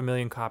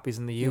 500,000 copies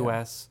in the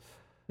U.S.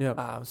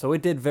 Yeah. So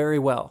it did very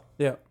well.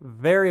 Yeah.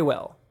 Very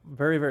well.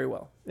 Very, very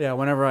well. Yeah,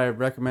 whenever I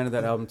recommended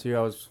that album to you,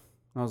 I was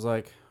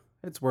like,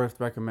 it's worth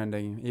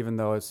recommending, even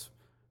though it's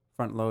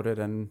front loaded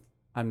and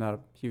I'm not a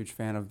huge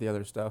fan of the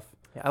other stuff.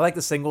 Yeah, I like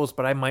the singles,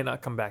 but I might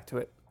not come back to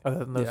it other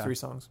than those Yeah. 3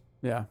 songs.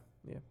 Yeah.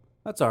 Yeah.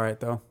 That's all right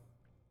though.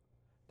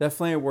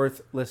 Definitely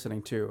worth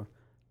listening to.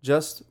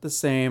 Just the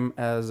same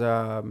as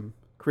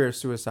Career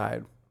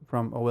Suicide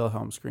from A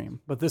Wilhelm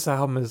Scream. But this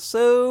album is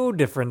so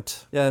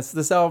different. Yes,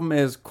 this album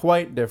is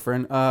quite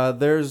different.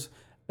 There's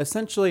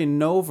essentially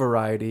no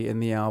variety in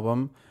the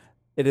album.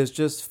 It is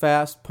just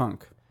fast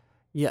punk,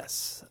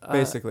 Yes.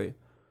 basically.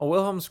 A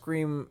Wilhelm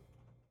Scream,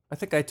 I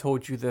think I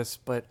told you this,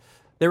 but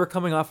they were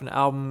coming off an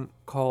album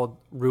called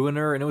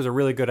Ruiner, and it was a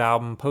really good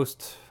album. I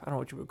don't know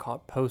what you would call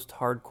it,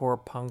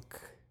 post-hardcore punk,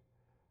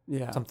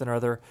 Yeah. something or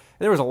other. And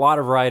there was a lot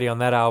of variety on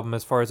that album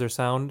as far as their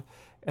sound,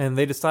 and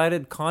they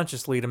decided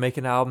consciously to make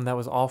an album that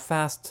was all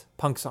fast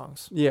punk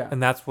songs. Yeah.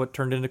 And that's what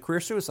turned into Career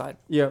Suicide.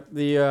 Yeah.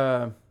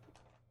 The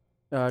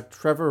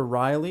Trevor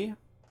Riley,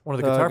 One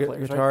of the guitar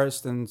players, right?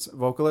 guitarist and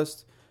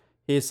vocalist,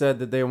 he said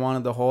that they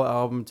wanted the whole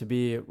album to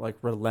be like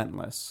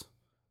relentless,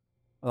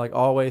 like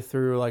all the way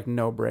through, like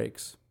no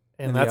breaks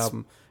And in the that's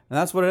album, and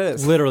that's what it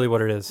is. literally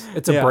what it is.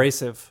 It's Yeah.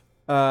 abrasive.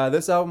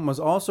 This album was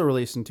also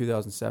released in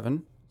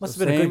 2007. Must So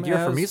have been a same good year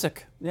for as-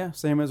 music. Yeah,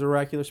 same as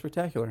Oracular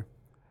Spectacular.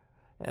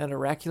 And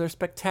Oracular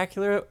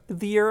Spectacular,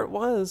 the year it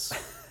was.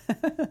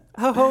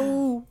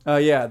 Oh,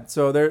 Yeah,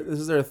 so this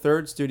is their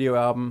 3rd studio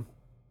album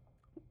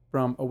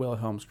from A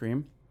Wilhelm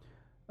Scream.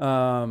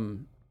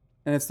 And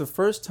it's the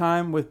first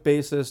time with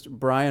bassist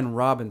Brian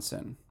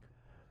Robinson.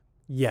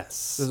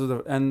 yes. This was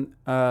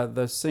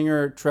the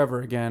singer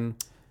Trevor again.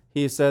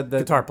 He said that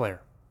Guitar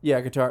player,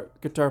 Yeah,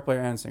 guitar player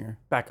and singer.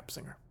 backup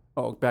singer.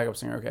 Oh, backup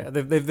singer. Okay. Yeah,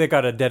 they've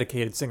got a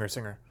dedicated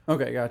singer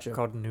Okay, gotcha.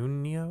 called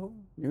Nuno.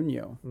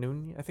 Nuno.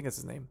 I think that's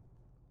his name.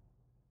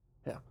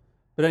 Yeah.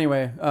 But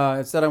anyway,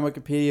 it said on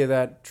Wikipedia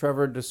that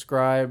Trevor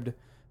described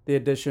the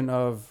addition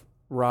of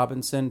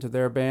Robinson to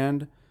their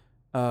band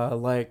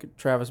like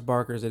Travis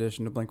Barker's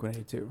addition to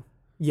Blink-182,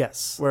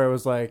 Yes. where it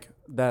was like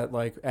that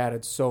like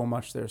added so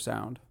much to their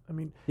sound. I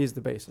mean, He's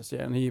the bassist,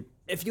 yeah, and he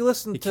if you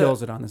listen to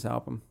kills it on this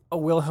album. A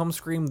Wilhelm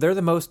Scream, they're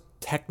the most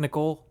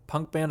technical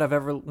punk band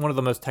one of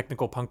the most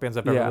technical punk bands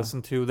I've ever Yeah.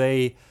 listened to.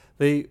 They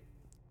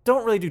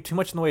don't really do too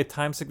much in the way of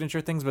time signature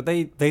things, but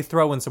they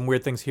throw in some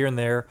weird things here and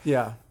there.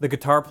 Yeah. The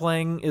guitar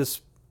playing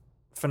is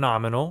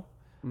phenomenal.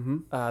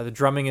 Mm-hmm. The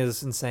drumming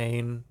is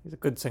insane. He's a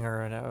good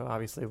singer and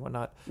obviously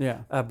whatnot.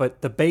 Yeah.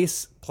 But the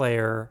bass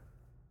player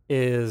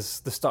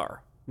is the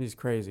star. He's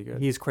crazy good.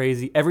 He's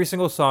crazy. Every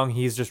single song,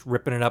 he's just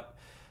ripping it up,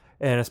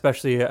 and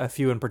especially a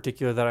few in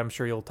particular that I'm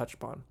sure you'll touch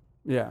upon.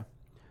 Yeah.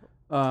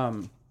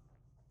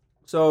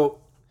 So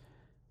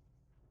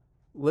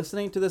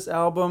listening to this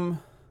album,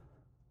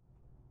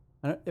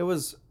 it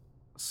was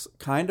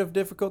kind of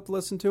difficult to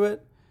listen to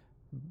it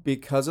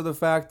because of the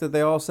fact that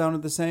they all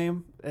sounded the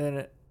same.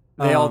 And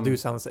they all Um, do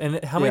sound the same.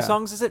 And how many yeah.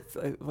 songs is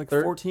it? Like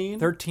 13?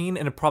 13,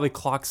 and it probably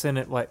clocks in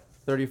at what?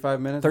 35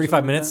 minutes. or 35 something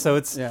like minutes, that? so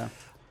it's- yeah.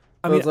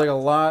 I So mean, it's like a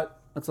lot.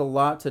 It's a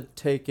lot to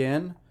take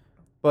in,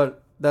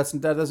 but that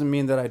doesn't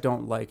mean that I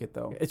don't like it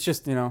though. It's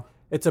just, You know.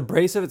 it's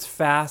abrasive, it's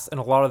fast, and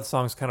a lot of the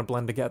songs kind of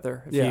blend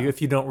together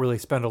if you don't really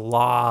spend a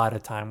lot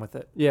of time with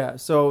it. Yeah.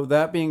 So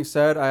that being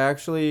said, I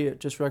actually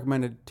just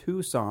recommended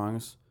 2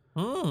 songs.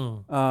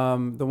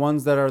 The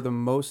ones that are the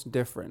most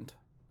different.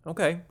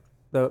 Okay.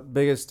 The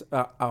biggest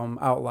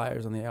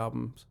outliers on the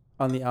album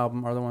are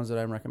the ones that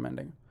I'm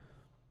recommending.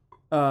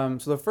 So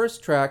the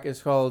first track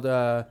is called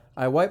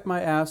 "I Wipe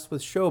My Ass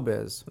with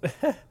Showbiz."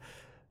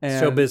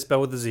 And Showbiz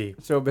spelled with a Z.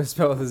 Showbiz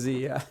spelled with a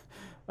Z. Yeah.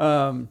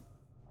 That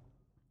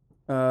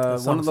One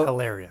song's of the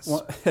hilarious.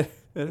 it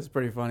is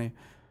pretty funny.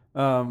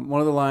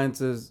 One of the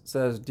lines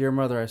says, "Dear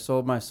mother, I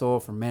sold my soul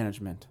for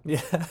management."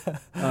 Yeah.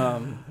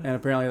 And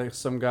apparently, like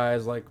some guy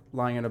is like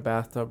lying in a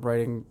bathtub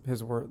writing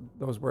those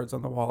words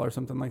on the wall or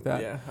something like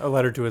that. Yeah. A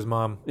letter to his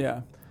mom.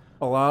 Yeah.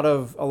 A lot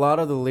of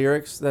the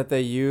lyrics that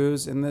they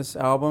use in this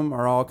album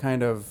are all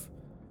kind of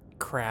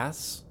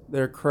Crass.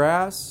 they're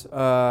crass.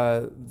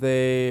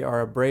 They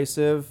are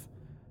abrasive.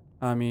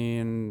 I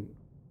mean,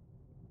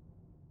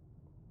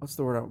 what's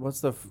the word?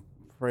 What's the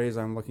phrase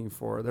I'm looking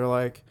for? They're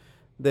like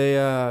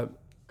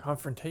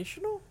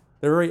Confrontational?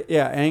 they're very,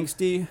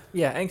 angsty.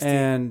 Yeah,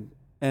 angsty.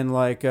 And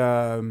like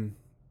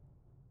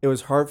it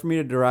was hard for me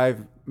to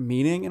derive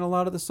meaning in a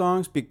lot of the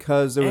songs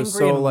because it was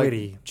Angry so and like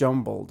witty.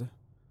 jumbled.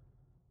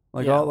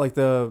 Like Yeah. all like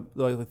a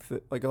lot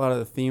of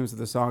the themes of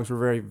the songs were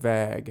very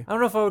vague. I don't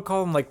know if I would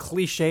call them like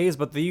cliches,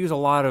 but they use a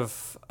lot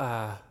of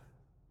I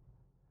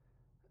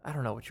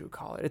don't know what you would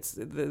call it.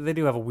 They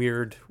do have a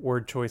weird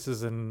word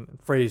choices and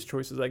phrase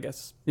choices, I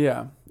guess.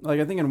 Yeah, like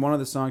I think in one of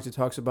the songs he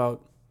talks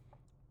about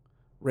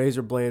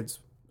razor blades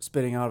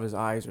spitting out of his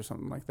eyes or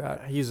something like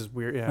that. He uses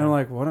weird. Yeah. And I'm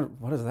like,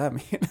 what does that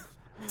mean?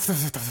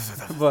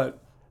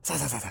 But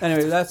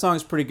anyway, that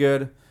song's pretty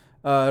good.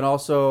 It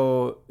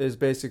also is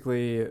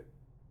basically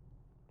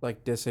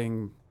like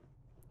dissing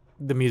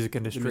the music the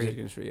industry. music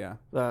industry. Yeah,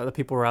 The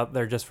people who are out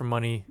there just for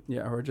money,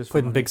 yeah, or just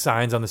putting for big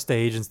signs on the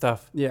stage and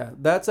stuff. Yeah,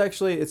 that's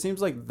actually. It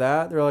seems like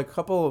that there are like a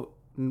couple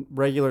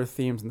regular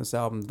themes in this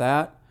album.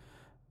 That,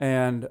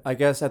 and I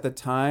guess at the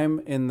time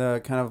in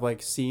the kind of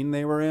like scene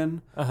they were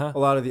in, Uh-huh. a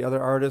lot of the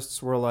other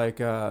artists were like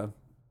in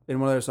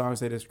one of their songs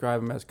they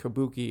describe them as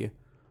kabuki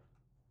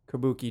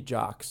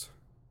jocks.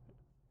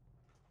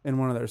 In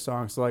one of their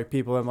songs, so like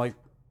people are like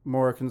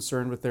more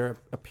concerned with their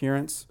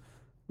appearance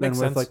than Makes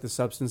with sense. like the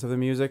substance of the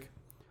music.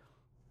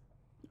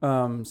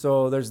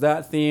 So there's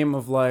that theme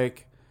of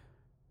like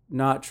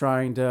not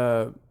trying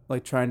to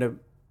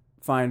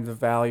find the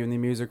value in the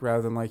music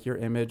rather than like your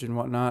image and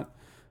whatnot,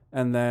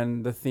 and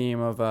then the theme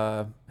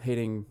of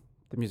hating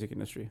the music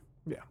industry.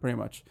 Yeah. Pretty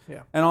much.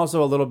 Yeah. And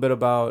also a little bit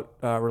about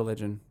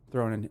religion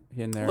thrown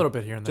in there. A little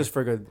bit here and there. Just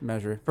for good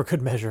measure. for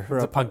good measure.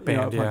 It's a punk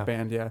band, a punk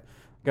band, yeah.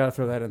 Gotta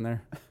throw that in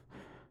there.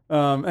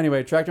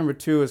 Anyway, track number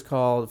 2 is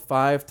called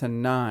 5 to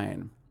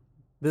 9.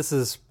 This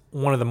is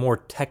one of the more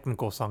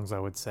technical songs, I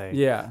would say.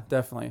 Yeah,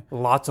 definitely.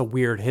 Lots of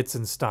weird hits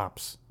and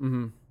stops.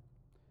 Mm-hmm.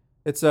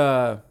 It's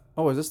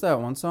is this that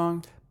one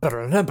song?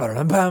 Yeah.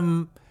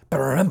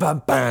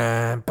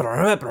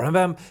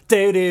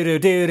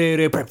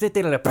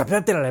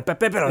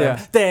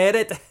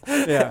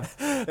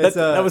 It's,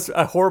 That was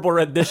a horrible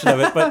rendition of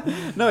it, but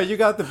no, you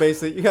got the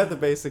basic. You got the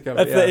basic of it.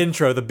 that's the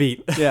intro, the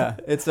beat. Yeah,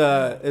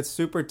 it's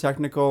super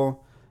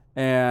technical,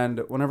 and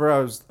whenever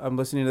I'm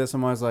listening to this,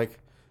 I'm always like,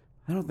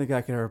 I don't think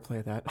I could ever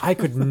play that. I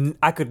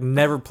could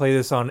never play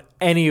this on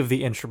any of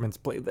the instruments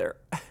played there.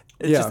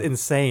 It's Yeah. just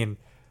insane.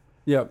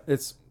 Yeah,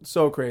 it's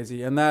so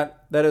crazy, and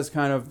that is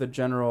kind of the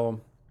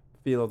general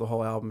feel of the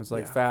whole album. It's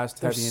like Yeah.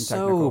 fast, They're heavy, and so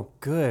technical.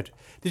 good.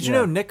 Did you Yeah.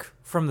 know Nick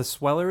from the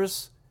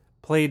Swellers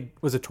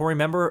was a touring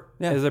member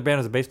Yeah. as their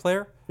band as a bass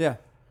player? Yeah,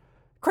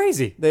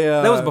 Crazy. they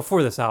that was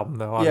before this album,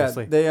 though.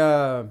 Obviously,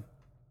 Yeah,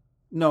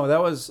 no,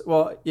 that was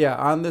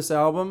on this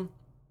album,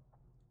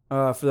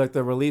 for like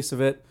the release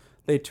of it,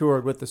 they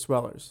toured with the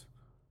Swellers.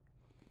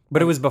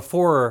 but it was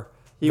before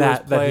He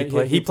that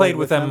was he played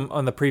with them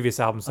on the previous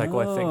album cycle,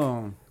 I think,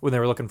 Oh, when they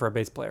were looking for a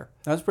bass player.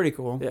 that's pretty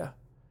cool. Yeah,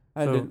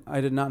 I So-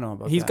 did not know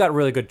about he's that. got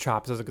really good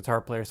chops as a guitar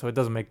player, so it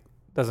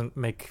doesn't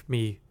make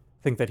me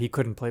think that he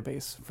couldn't play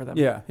bass for them.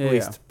 Yeah, at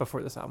least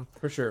before this album.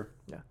 for sure.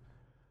 Yeah.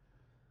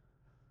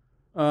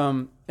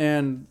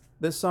 And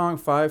this song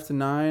 5 to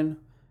 9,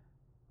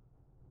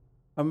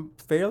 I'm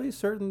fairly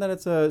certain that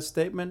it's a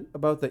statement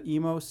about the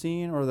emo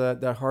scene or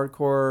the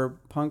hardcore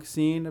punk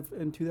scene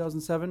in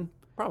 2007.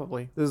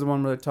 Probably. This is the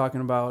one where they're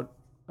talking about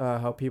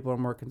how people are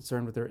more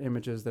concerned with their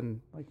images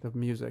than like the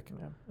music.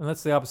 Yeah. And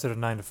that's the opposite of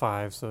 9 to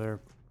 5, so they're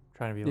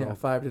trying to be a Yeah, little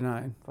 5 to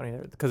 9. funny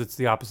there because it's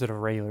the opposite of a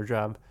regular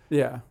job.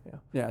 Yeah. Yeah.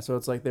 Yeah. So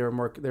it's like they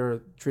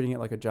were treating it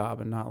like a job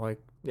and not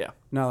like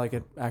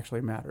it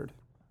actually mattered,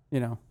 you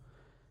know.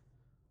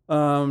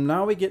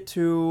 Now we get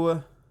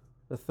to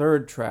the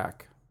third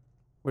track,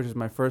 which is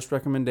my first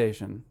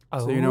recommendation.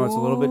 So you know it's a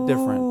little bit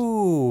different.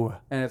 Ooh.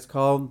 And it's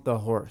called The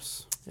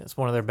Horse. It's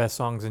one of their best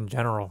songs in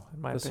general,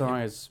 in my The opinion.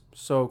 song is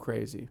so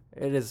crazy.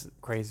 It is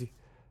crazy.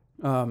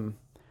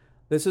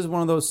 This is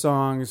one of those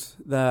songs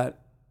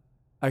that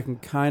I can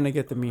kind of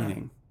get the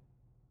meaning.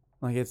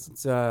 Like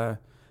it's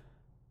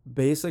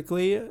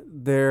basically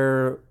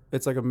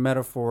it's like a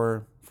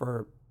metaphor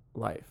for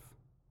life.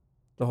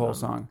 The whole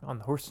song. On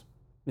the horse.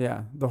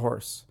 Yeah, the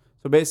horse.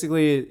 So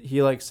basically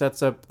he like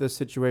sets up this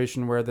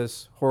situation where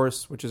this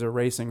horse, which is a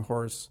racing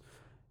horse,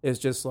 is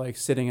just like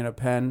sitting in a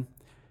pen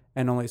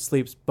and only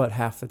sleeps but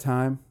half the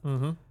time.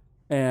 Mm-hmm.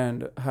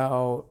 And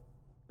how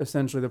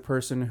essentially the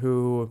person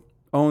who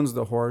owns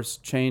the horse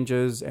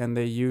changes and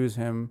they use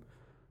him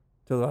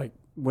to like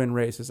win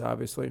races,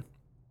 obviously.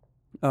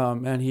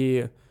 And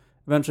he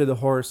eventually the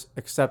horse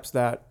accepts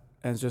that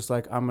and is just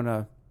like, I'm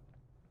gonna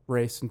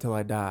race until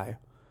I die.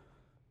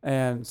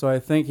 And so I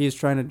think he's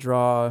trying to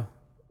draw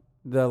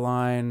the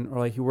line, or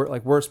like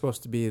we're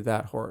supposed to be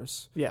that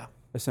horse. Yeah.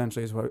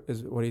 Essentially is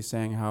what he's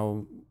saying,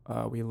 how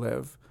we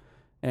live.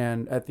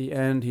 And at the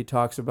end he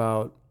talks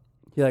about,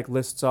 he like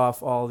lists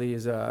off all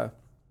these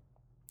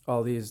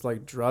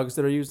like drugs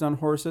that are used on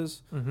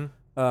horses,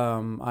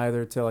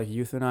 either to like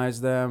euthanize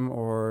them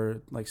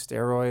or like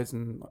steroids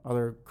and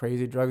other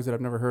crazy drugs that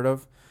I've never heard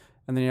of.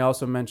 And then he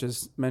also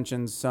mentions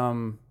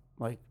some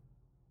like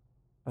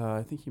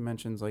I think he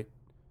mentions like,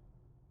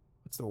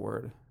 what's the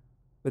word?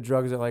 The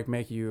drugs that like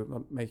make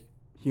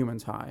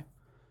humans high.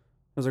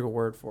 There's like a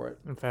word for it.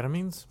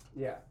 Amphetamines?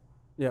 Yeah.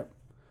 Yep.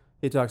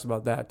 He talks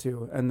about that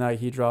too, and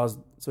he draws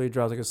like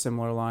a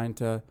similar line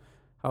to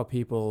how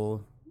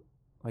people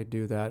like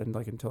do that and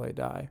like until they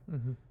die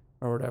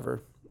or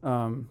whatever.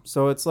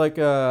 So it's like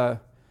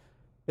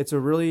it's a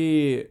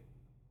really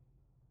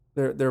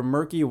they're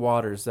murky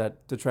waters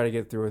that to try to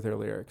get through with their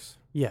lyrics.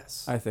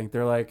 Yes. I think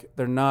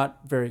they're not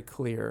very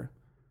clear.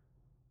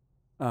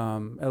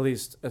 At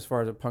least as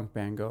far as a punk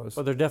band goes.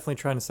 But they're definitely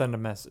trying to send a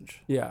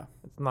message. Yeah.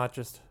 It's not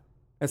just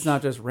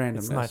randomness.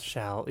 It's not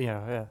shallow.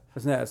 Yeah.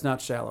 It's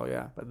not shallow,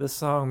 yeah. But this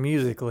song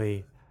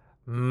musically,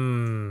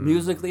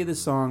 Musically, the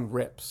song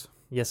rips.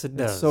 yes, it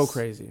does. It's so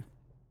crazy.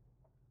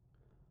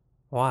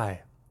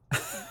 Why?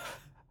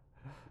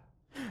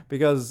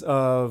 Because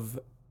of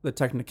the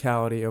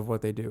technicality of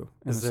what they do.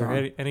 Is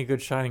there any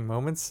good shining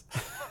moments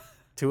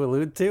to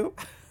allude to?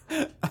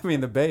 I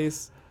mean, the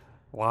bass.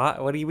 Why?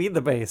 What do you mean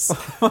the bass?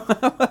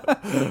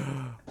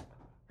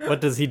 What,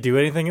 does he do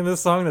anything in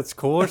this song that's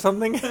cool or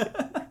something?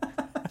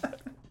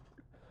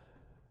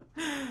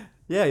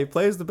 Yeah, he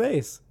plays the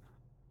bass.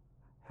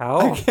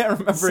 How? I can't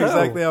remember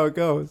exactly how it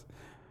goes.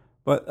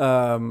 But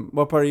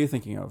what part are you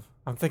thinking of?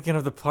 I'm thinking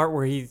of the part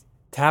where he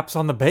taps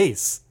on the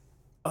bass.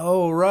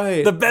 Oh,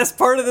 right. The best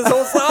part of this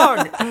whole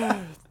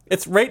song.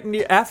 It's right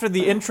after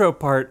the intro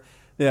part.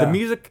 Yeah. The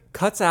music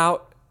cuts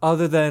out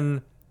other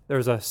than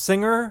there's a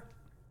singer,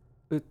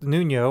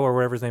 Nuno or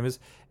whatever his name is,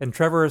 and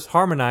Trevor is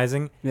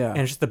harmonizing. Yeah. And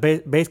it's just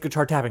the bass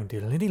guitar tapping.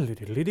 And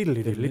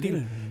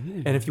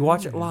if you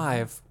watch it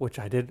live, which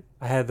I did,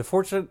 I had the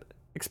fortunate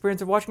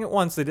experience of watching it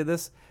once. They did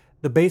this.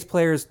 The bass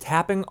player is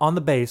tapping on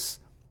the bass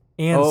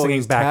and singing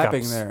he's backups.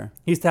 tapping there.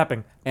 He's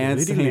tapping.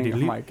 And singing. Oh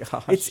my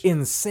gosh. It's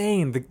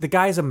insane. The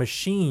guy's a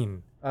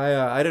machine.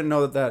 I didn't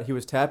know that he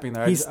was tapping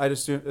there. I He's-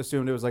 just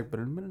assumed it was like... I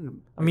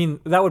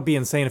mean, that would be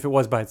insane if it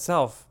was by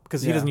itself,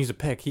 because he Yeah. doesn't use a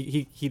pick.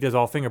 He does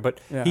all finger, but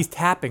Yeah. he's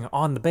tapping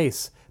on the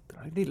bass.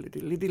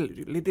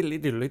 It's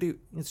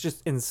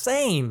just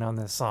insane on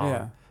this song.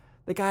 Yeah.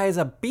 The guy is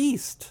a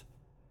beast.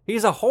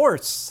 He's a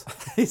horse.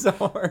 He's a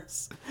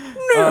horse.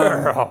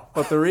 No.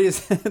 But the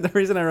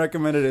reason I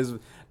recommend it is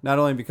not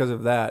only because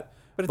of that,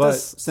 But it but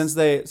does- since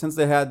they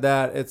had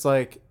that, it's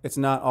like it's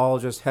not all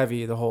just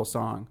heavy the whole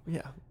song.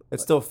 Yeah.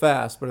 It's still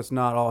fast, but it's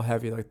not all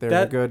heavy. Like there's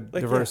a good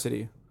like, yeah.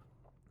 diversity.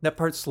 That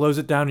part slows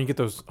it down and you get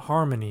those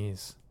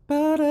harmonies.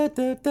 Yeah.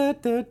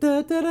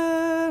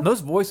 And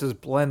those voices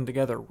blend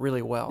together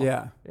really well.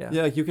 Yeah. Yeah.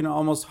 Like you can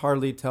almost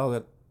hardly tell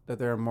that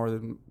there's more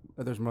than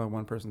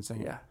one person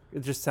singing. Yeah.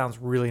 It just sounds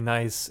really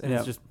nice and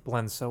Yeah. it just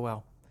blends so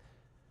well.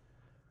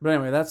 But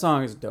anyway, that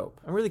song is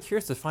dope. I'm really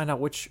curious to find out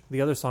which the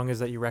other song is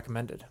that you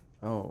recommended.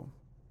 Oh,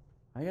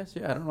 I guess I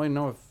don't really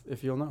know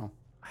if you'll know.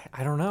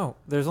 I don't know.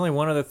 There's only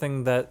one other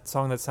song that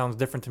sounds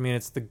different to me, and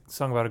it's the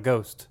song about a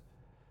ghost.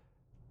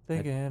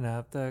 Thinking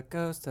of the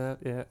ghost of...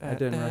 Yeah, I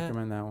didn't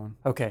recommend that one.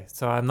 Okay,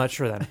 so I'm not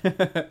sure then.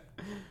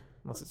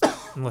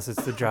 unless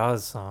it's the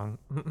Jaws song.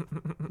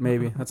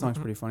 Maybe that song's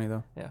pretty funny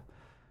though. Yeah.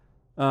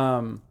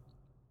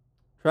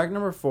 Track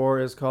number 4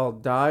 is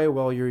called "Die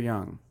While You're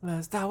Young."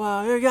 Let's die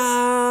while you're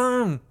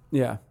young.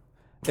 Yeah,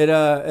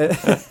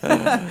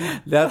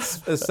 that's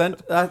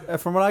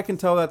from what I can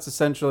tell, that's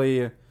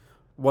essentially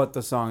what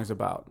the song is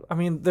about. I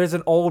mean, there's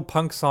an old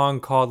punk song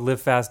called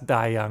 "Live Fast,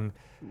 Die Young."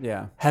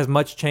 Yeah, Has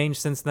much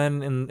changed since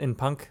then in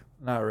punk?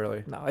 not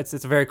really. No, it's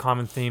a very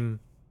common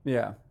theme.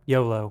 Yeah,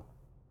 YOLO.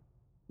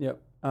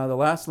 yep. The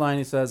last line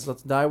he says,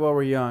 "Let's die while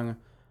we're young,"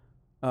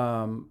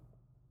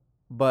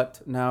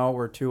 but now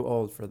we're too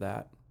old for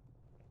that.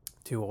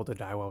 Too old to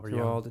die while we're Too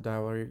young. old to die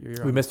while you're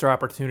young. We missed our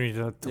opportunity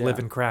to Yeah. live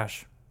and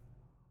crash.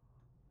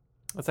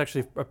 That's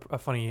actually a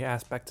funny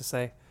aspect to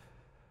say.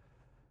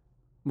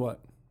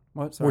 What?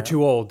 What? Sorry. We're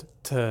too old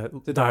to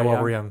die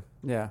while we're young.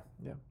 Yeah.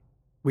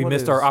 We What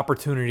missed is- our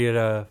opportunity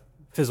to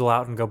fizzle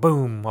out and go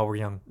boom while we're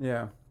young.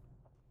 Yeah.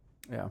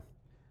 Yeah.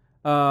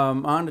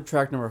 On to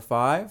track number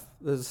 5.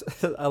 This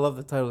I love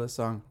the title of this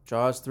song.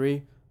 Jaws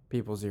 3,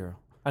 People 0.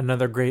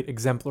 Another great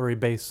exemplary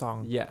bass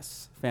song.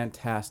 Yes.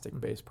 Fantastic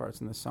bass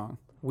parts in this song.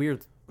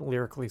 Weird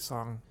lyrically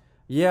song.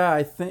 Yeah,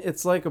 I think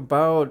it's like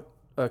about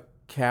a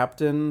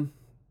captain.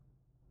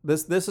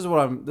 This is what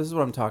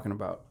I'm talking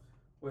about.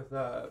 With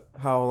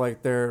how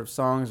like their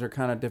songs are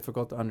kind of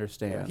difficult to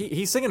understand.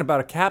 He's singing about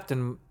a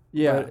captain.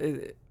 Yeah.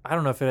 But I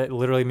don't know if it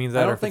literally means that.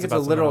 I or don't if think it's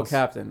about a literal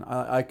someone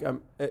else.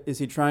 captain. Is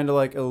he trying to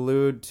like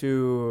allude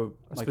to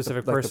A like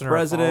specific the person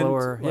president? or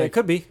a follower. Yeah, Like- it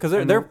could be because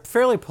and- they're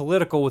fairly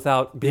political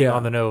without being Yeah.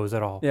 on the nose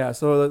at all. Yeah,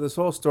 so this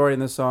whole story in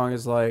this song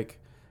is like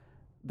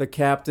the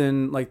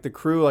captain, like the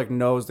crew, like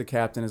knows the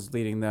captain is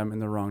leading them in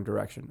the wrong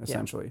direction,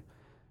 essentially.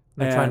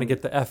 They're trying to And-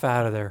 get the F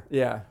out of there.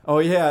 Yeah. Oh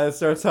yeah, it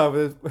starts off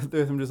with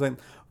him just like,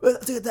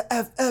 let's get the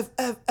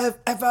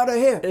F out of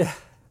here.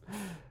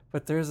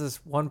 But there's this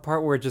one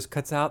part where it just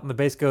cuts out and the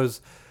bass goes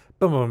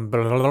boom, boom,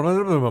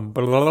 boom, boom,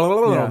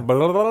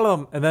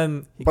 boom, and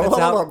then he cuts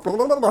out,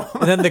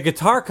 and then the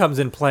guitar comes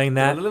in playing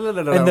that,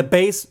 and the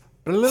bass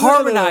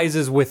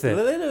harmonizes with it.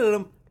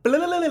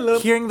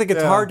 Hearing the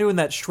guitar Yeah. doing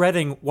that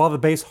shredding while the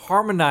bass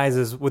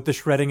harmonizes with the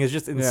shredding is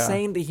just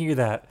insane to hear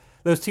that.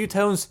 Those two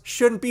tones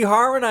shouldn't be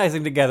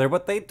harmonizing together,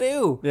 but they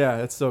do. Yeah,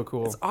 it's so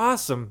cool. It's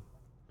awesome.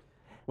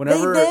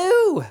 Whenever They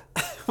do.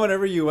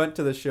 whenever you went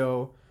to the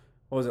show,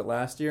 what was it,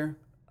 last year?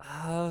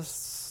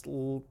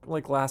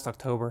 Like last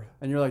October.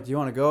 And you're like, do you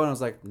want to go? And I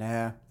was like,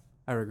 nah,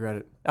 I regret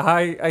it.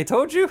 I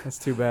told you. That's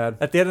too bad.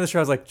 At the end of the show,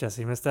 I was like,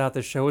 Jesse missed out.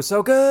 This show was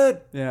so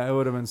good. Yeah, it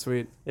would have been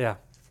sweet. Yeah.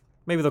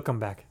 Maybe they'll come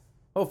back.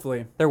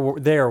 Hopefully.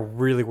 They are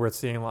really worth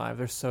seeing live.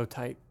 They're so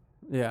tight.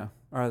 Yeah.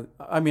 Or,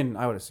 I mean,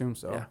 I would assume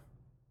so. Yeah.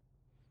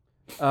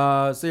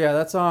 So yeah,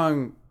 that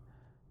song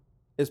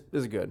is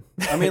good.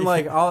 I mean,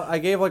 like I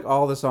gave like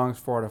all the songs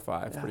 4 out of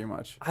 5, pretty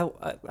much. I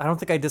don't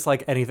think I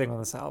dislike anything on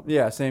this album.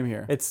 Yeah, same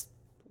here. It's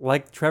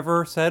like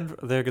Trevor said,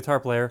 the guitar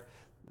player,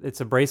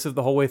 it's abrasive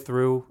the whole way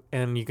through,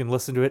 and you can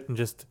listen to it and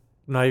just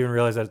not even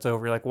realize that it's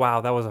over. You're like,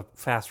 wow, that was a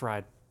fast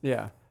ride.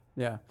 Yeah.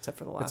 Yeah. Except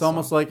for the last It's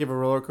almost song. like if a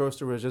roller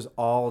coaster was just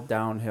all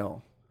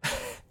downhill.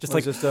 Just It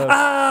like, was just a,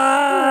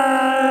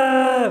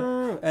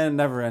 ah! and it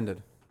never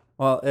ended.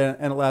 Well,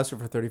 and it lasted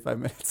for 35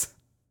 minutes.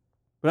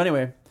 But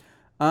anyway,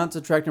 on to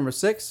track number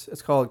 6.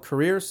 It's called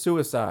Career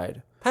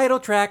Suicide. Title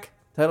track.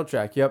 Title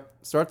track, yep.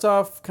 Starts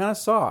off kind of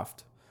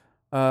soft.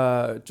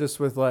 Just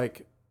with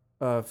like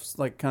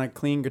kind of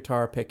clean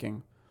guitar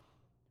picking.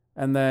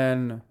 And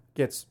then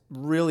gets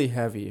really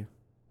heavy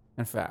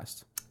and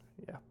fast.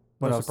 Yeah.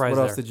 What No else? surprise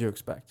What else there. did you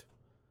expect?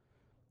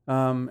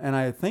 And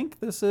I think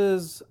this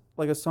is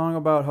like a song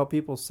about how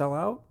people sell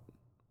out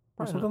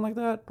or Probably something like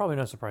that. Probably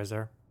no surprise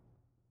there.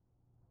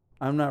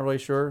 I'm not really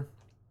sure.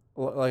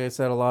 Like I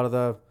said, a lot of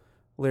the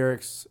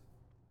lyrics,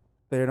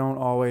 they don't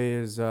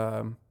always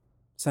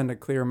send a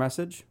clear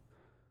message.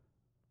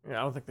 Yeah,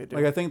 I don't think they do.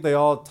 Like I think they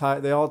all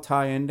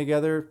tie in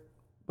together,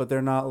 but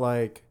they're not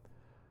like.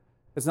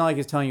 It's not like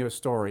he's telling you a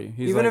story.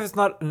 He's Even like, if it's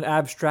not an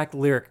abstract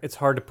lyric, it's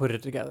hard to put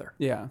it together.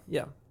 yeah.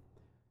 Yeah.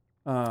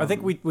 I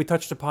think we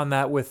touched upon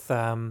that with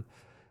what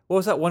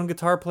was that one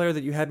guitar player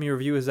that you had me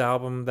review his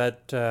album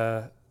that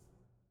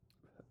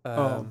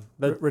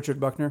Richard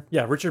Buckner.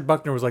 yeah, Richard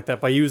Buckner was like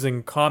that by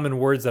using common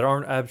words that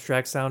aren't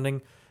abstract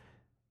sounding.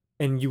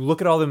 And you look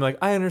at all of them like,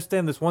 I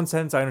understand this one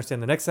sentence, I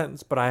understand the next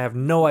sentence, but I have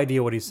no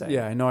idea what he's saying.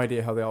 Yeah, I have no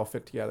idea how they all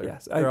fit together.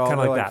 Yes, they're all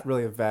kinda they're like that.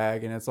 really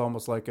vague, and it's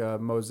almost like a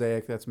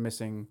mosaic that's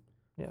missing.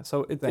 Yeah,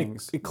 so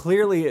Things. it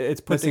clearly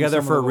it's put Missing together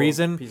some for a little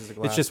reason. pieces of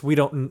It's glass. just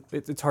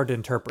it's hard to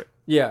interpret.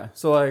 Yeah,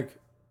 so like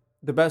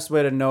the best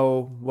way to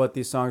know what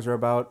these songs are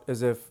about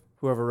is if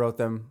whoever wrote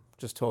them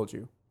just told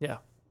you. Yeah.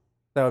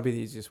 That would be the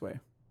easiest way.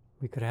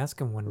 We could ask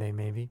him one day,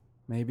 maybe.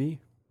 Maybe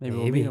we'll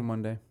Maybe. meet him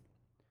one day.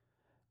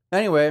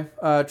 Anyway,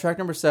 track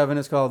number 7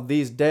 is called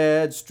 "These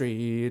Dead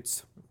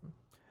Streets."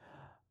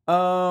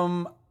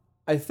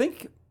 I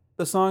think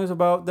the song is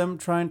about them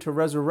trying to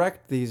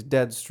resurrect these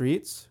dead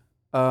streets.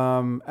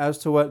 As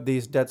to what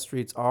these dead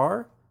streets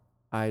are,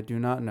 I do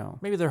not know.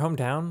 Maybe their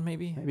hometown,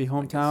 maybe. Maybe I guess.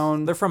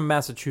 hometown. They're from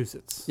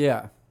Massachusetts.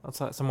 Yeah,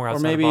 Somewhere or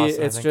outside maybe of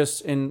Boston, I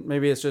it's think.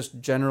 maybe it's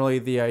just generally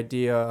the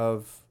idea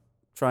of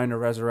trying to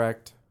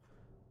resurrect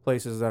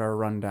places that are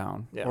run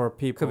down, Yeah, or could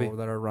people be.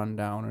 that are run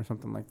down, or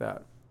something like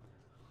that.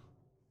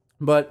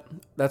 But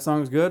that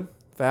song's good,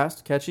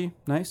 fast, catchy,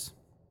 nice,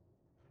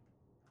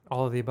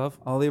 All of the above.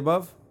 all the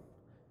above,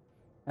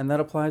 and that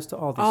applies to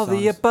all these All songs.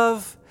 the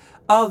above.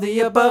 All the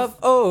above.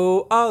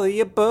 Oh, all the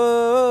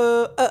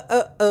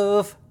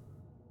above.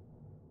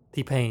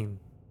 T-Pain.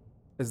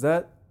 Is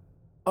that?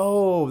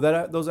 Oh,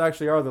 those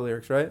actually are the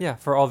lyrics, right? Yeah,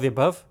 for all the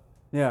above.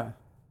 Yeah.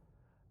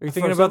 Are you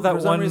thinking about that For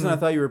one? some reason, I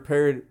thought you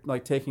were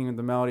taking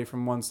the melody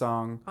from one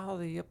song. All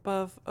the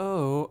above,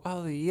 oh,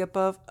 all the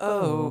above,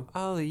 oh,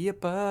 all the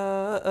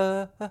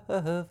above.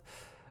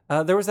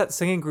 There was that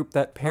singing group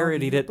that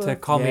parodied it to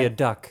above. Call Me Yeah. a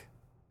Duck.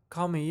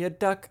 Call me a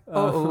duck.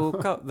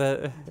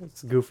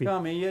 It's goofy.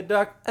 Call me a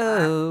duck.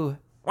 Oh.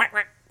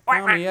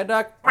 Call me a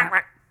duck.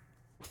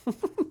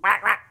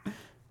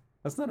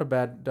 That's not a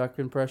bad duck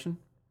impression.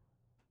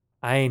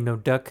 I ain't no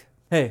duck.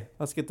 Hey,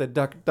 let's get the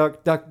duck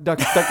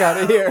out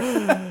of here.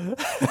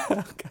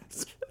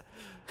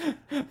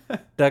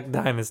 Duck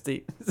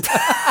Dynasty.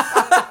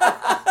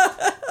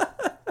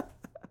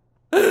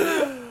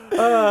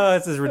 Oh,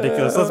 this is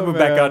ridiculous. Let's move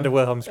back on to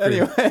Wilhelm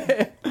Scream.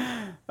 Anyway,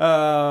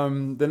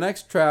 the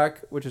next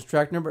track, which is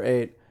track number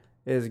 8,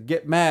 is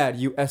 "Get Mad,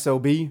 You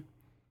SOB."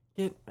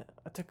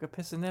 I took a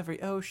piss in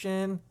every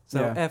ocean, so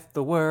Yeah. F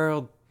the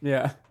world.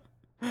 Yeah.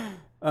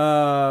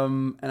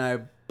 And I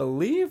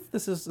believe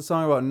this is a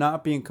song about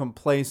not being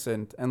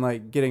complacent and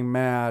like getting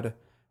mad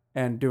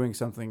and doing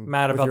something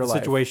Mad with about your the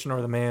life. situation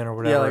or the man or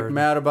whatever. Yeah, like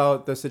mad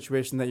about the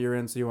situation that you're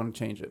in, so you want to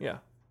change it. Yeah.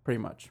 Pretty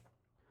much.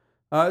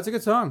 It's a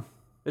good song.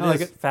 It I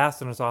like is it.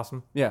 fast and it's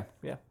awesome. Yeah.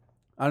 Yeah.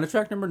 On to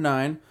track number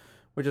 9,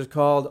 which is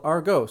called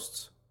 "Our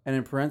Ghosts," and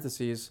in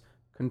parentheses,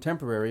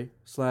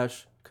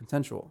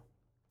 contemporary/consensual.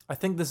 I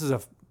think this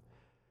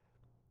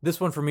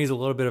one for me is a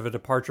little bit of a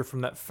departure from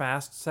that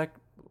fast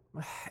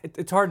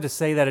it's hard to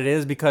say that it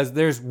is because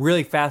there's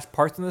really fast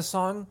parts in this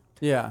song,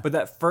 Yeah. but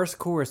that first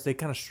chorus they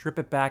kind of strip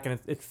it back and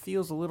it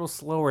feels a little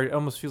slower. It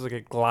almost feels like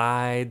it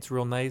glides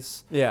real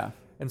nice, Yeah.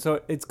 and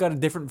so it's got a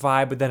different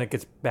vibe, but then it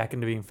gets back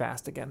into being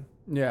fast again.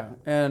 Yeah.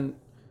 And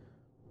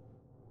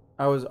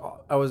I was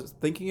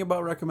thinking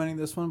about recommending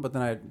this one, but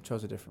then I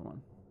chose a different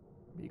one.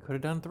 You could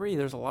have done 3.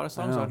 There's a lot of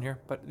songs know. on here,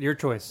 but your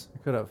choice. I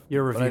could have.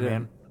 Your but I review,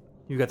 didn't. man.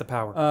 You got the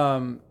power.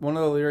 One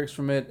of the lyrics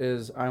from it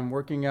is, "I'm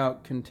working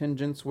out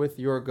contingents with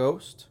your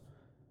ghost,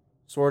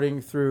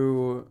 sorting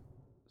through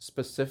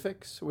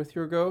specifics with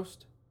your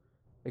ghost,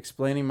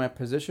 explaining my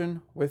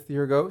position with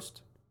your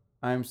ghost.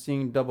 I'm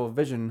seeing double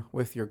vision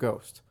with your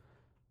ghost."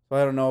 So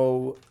I don't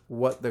know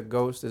what the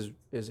ghost is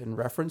in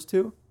reference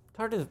to It's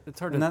hard in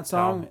to that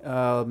song.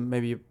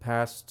 Maybe a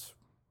past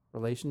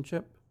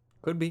relationship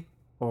Could be.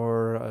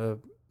 or a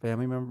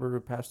family member who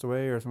passed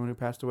away or someone who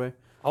passed away.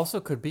 Also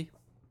could be.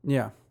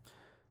 Yeah.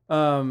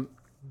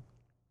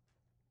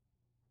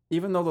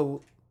 Even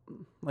though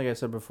like I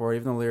said before,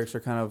 even though the lyrics are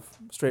kind of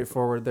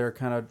straightforward, they're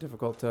kind of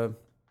difficult to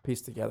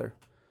piece together.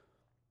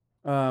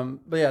 But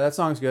yeah, that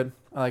song's good.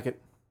 I like it.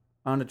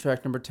 On to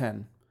track number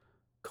 10,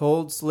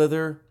 "Cold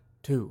Slither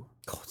 2."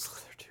 Cold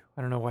Slither 2.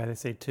 I don't know why they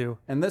say 2.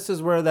 And this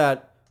is where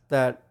that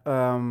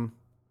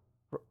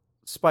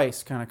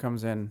spice kind of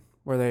comes in,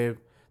 where they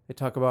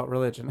talk about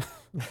religion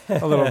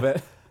a little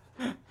bit.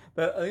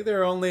 But I think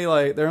there are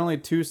only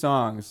 2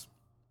 songs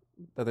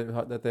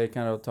that they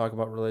kind of talk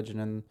about religion,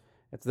 and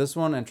it's this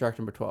one and track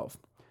number 12.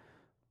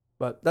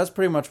 But that's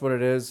pretty much what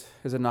it is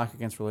a knock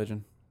against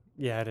religion.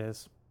 Yeah, it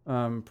is.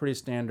 Pretty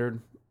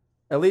standard.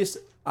 At least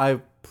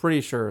I'm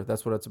pretty sure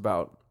that's what it's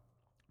about.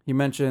 He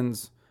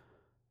mentions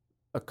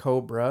a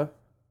cobra,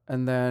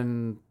 and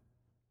then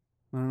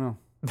I don't know.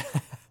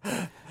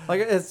 Like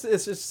it's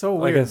just so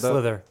Like weird. a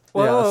slither.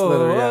 Yeah, a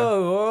slither, yeah.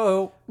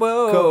 Whoa,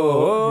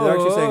 whoa. They're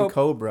actually saying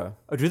cobra.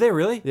 Oh, do they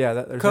really? Yeah,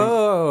 they're saying,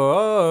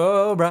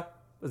 Cobra.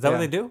 Is that yeah, what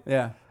they do?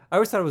 Yeah. I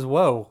always thought it was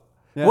whoa.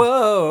 Yeah.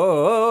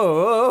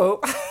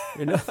 Whoa.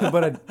 You're nothing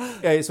but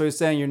so he's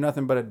saying you're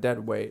nothing but a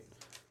dead weight.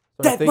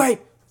 So Dead weight.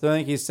 So I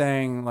think he's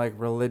saying like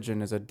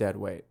religion is a dead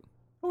weight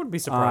I wouldn't be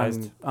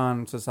surprised.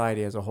 on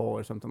society as a whole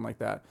or something like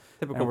that.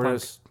 Typical and we're punk.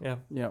 just Yeah.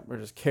 we're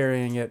just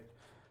carrying it,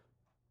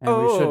 and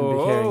we shouldn't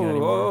be carrying it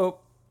anymore.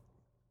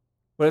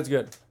 But it's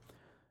good.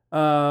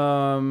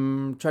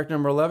 Track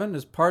number 11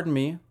 is "Pardon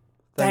Me."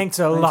 Thanks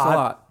a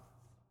lot.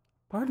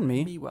 Pardon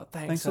me. Be well,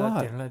 Thanks a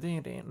lot.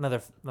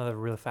 Another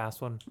really fast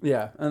one.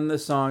 Yeah, and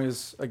this song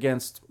is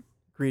against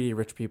greedy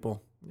rich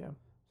people, Yeah.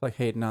 like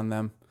hating on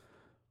them,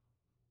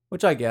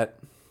 which I get.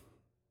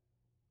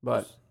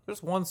 But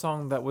There's one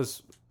song that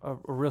was a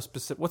real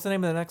specific. What's the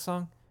name of the next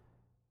song?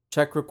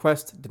 "Check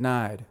request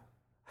denied."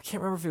 I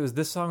can't remember if it was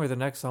this song or the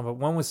next song, but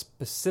one was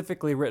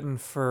specifically written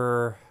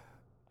for,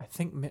 I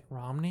think, Mitt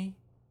Romney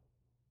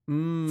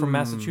from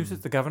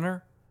Massachusetts, the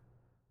governor.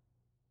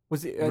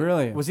 Was he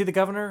Really? Was he the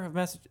governor of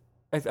Massachusetts?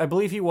 I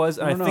believe he was,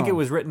 and I don't think it know.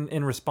 was written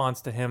in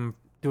response to him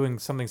doing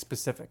something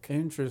specific.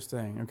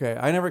 Interesting. Okay,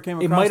 I never came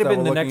across It might have that been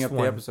while the looking next up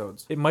one. the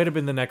episodes. It might have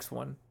been the next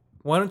one.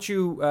 Why don't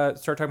you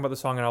start talking about the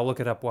song, and I'll look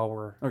it up while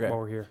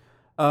we're here.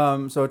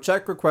 So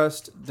 "Check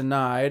request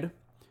denied"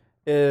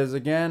 is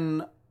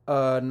again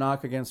a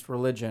knock against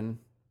religion.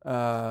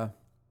 All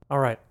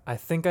right, I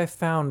think I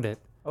found it.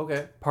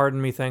 Okay.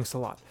 Pardon me, thanks a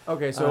lot.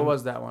 Okay, so it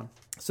was that one.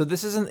 So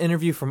this is an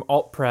interview from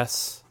Alt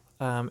Press,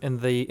 and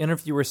the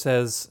interviewer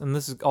says, and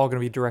this is all going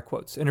to be direct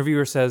quotes.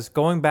 Interviewer says,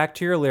 "Going back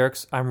to your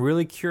lyrics, I'm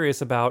really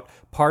curious about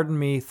Pardon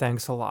Me,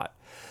 Thanks a Lot.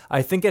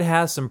 I think it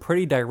has some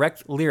pretty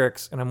direct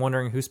lyrics, and I'm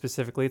wondering who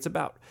specifically it's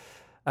about."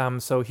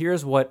 So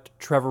here's what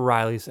Trevor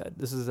Riley said.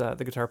 This is the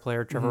guitar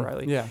player, Trevor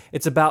Riley. Yeah.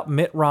 It's about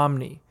Mitt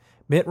Romney.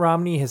 Mitt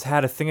Romney has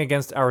had a thing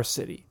against our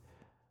city.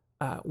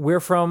 We're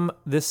from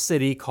this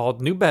city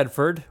called New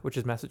Bedford, which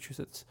is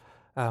Massachusetts.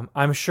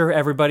 I'm sure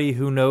everybody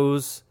who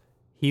knows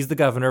he's the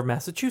governor of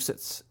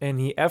Massachusetts, and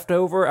he effed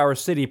over our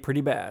city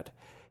pretty bad.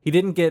 He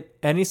didn't get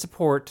any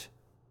support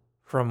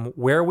from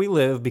where we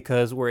live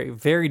because we're a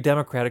very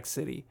democratic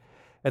city.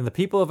 And the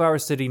people of our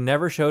city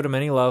never showed him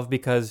any love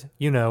because,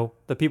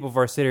 the people of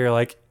our city are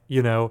like,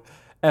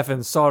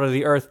 effing salt of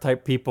the earth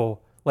type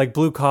people, like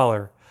blue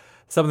collar.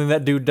 Something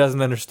that dude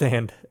doesn't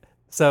understand.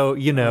 So,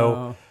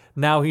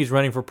 now he's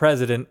running for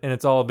president and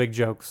it's all a big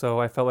joke. So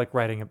I felt like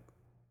writing it.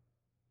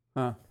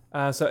 Huh.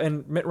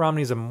 And Mitt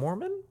Romney's a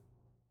Mormon?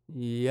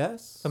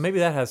 Yes. So maybe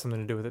that has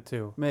something to do with it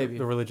too. Maybe.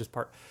 The religious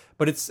part.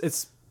 But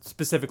it's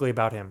specifically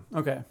about him.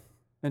 Okay.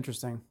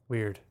 Interesting.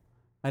 Weird.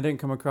 I didn't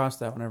come across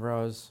that whenever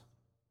I was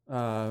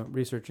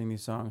researching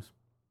these songs.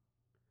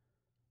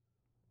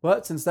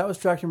 But since that was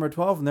track number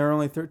 12 and there are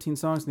only 13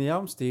 songs in the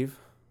album, Steve,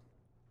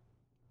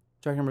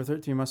 track number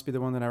 13 must be the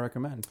one that I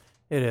recommend.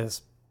 It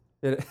is.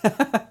 It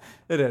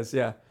is,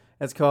 yeah.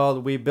 It's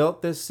called We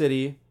Built This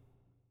City, !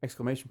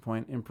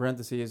 In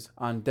parentheses,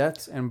 on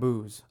debts and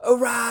booze.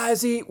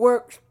 Arise, eat,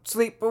 work,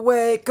 sleep,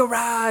 awake,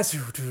 arise.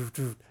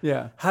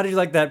 Yeah. How did you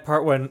like that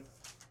part when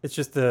it's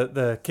just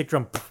the kick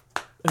drum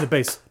and the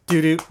bass?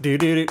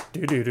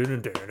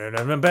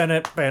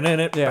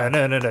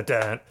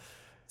 Yeah.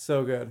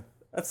 So good.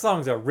 That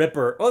song's a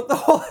ripper. Oh, The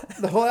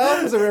whole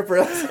album's a ripper.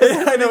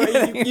 I know.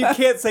 You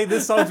can't say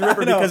this song's a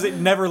ripper because it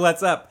never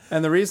lets up.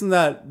 And the reason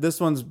that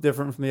this one's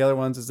different from the other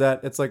ones is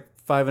that it's like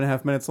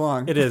 5.5 minutes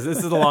long. It is. This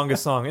is the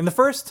longest song. In the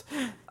first,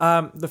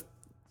 the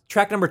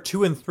track number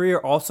 2 and 3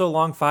 are also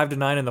long, 5 to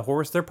 9 in the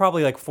horse. They're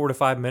probably like 4 to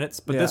 5 minutes,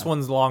 but this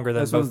one's longer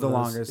than this both one's the of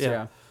those. longest.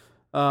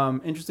 Yeah.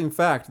 Interesting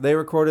fact: they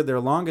recorded their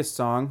longest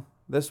song,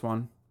 this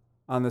one,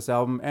 on this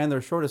album, and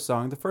their shortest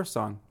song, the first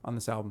song on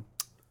this album,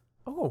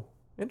 Oh,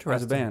 as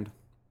interesting. a band.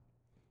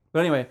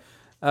 But anyway,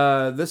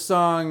 this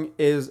song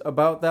is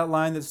about that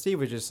line that Steve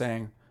was just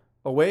saying: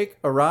 "Awake,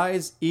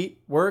 arise, eat,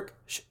 work,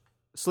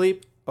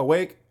 sleep.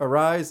 Awake,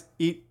 arise,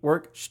 eat,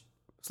 work,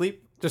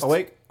 sleep. Just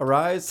awake,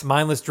 arise." It's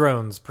mindless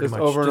drones, pretty Just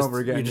much. over and over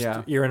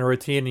again, You're in a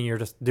routine and you're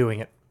just doing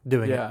it,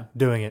 doing Yeah.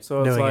 it.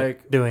 So it's doing like,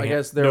 it, doing I it,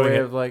 guess their doing way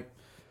it. of like,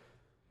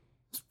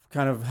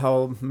 kind of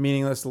how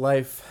meaningless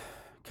life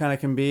kind of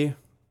can be.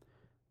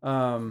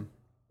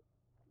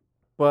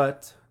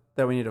 But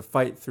that we need to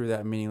fight through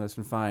that meaningless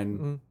and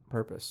find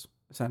purpose,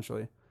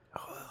 essentially.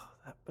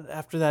 But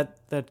after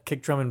that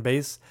kick drum and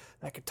bass,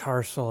 that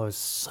guitar solo is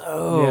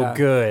so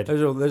good.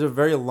 There's a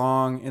very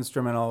long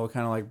instrumental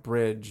kind of like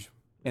bridge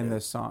in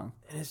this song.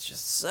 And it's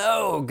just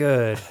so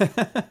good.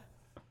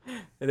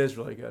 It is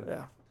really good.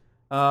 Yeah.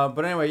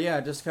 But anyway,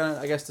 yeah, just kind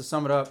of, I guess to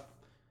sum it up,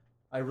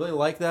 I really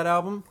like that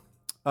album.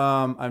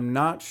 I'm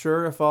not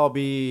sure if I'll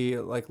be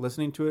like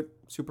listening to it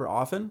super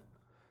often.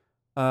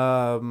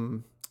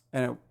 And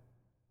it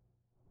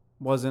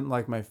wasn't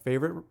like my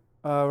favorite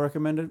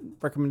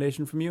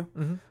recommendation from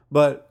you,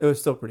 but it was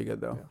still pretty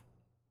good though. Yeah.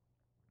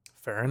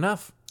 Fair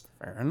enough.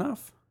 Fair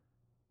enough.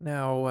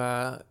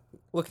 Now,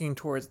 looking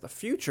towards the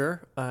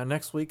future,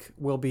 next week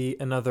will be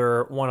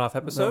another one-off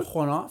episode,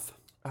 One off?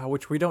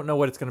 which we don't know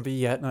what it's going to be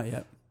yet. Not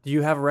yet. Do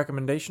you have a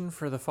recommendation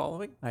for the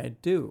following? I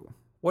do.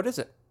 What is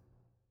it?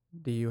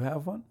 Do you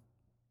have one?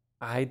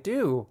 I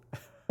do.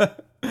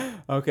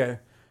 Okay.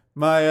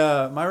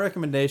 My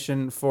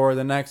recommendation for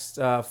the next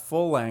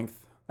full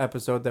length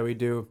episode that we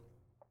do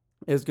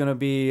is going to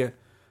be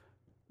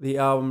the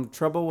album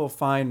Trouble Will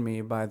Find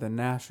Me by The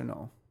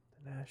National.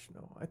 The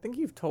National. I think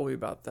you've told me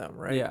about them,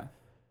 right? Yeah.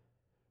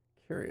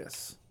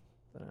 Curious.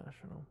 The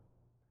National.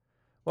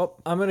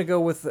 Well, I'm going to go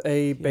with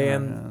a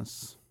band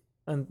Yes.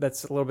 and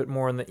that's a little bit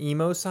more on the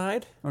emo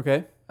side.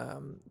 Okay.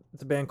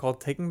 It's a band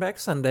called Taking Back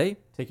Sunday.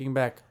 Taking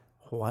Back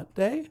what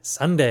day?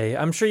 Sunday.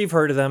 I'm sure you've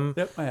heard of them.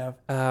 Yep, I have.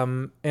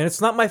 And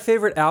it's not my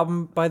favorite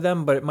album by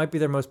them, but it might be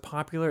their most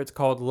popular. It's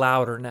called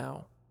Louder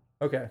Now.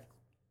 Okay.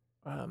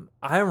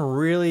 I'm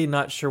really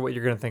not sure what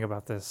you're going to think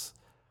about this.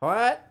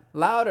 What?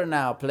 Louder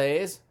now,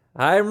 please.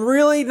 I'm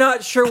really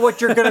not sure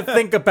what you're going to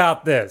think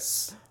about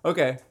this.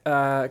 Okay.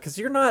 Because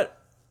you're not.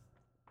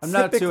 I'm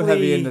not too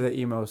heavy into the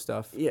emo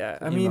stuff. Yeah,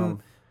 I Emo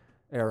mean,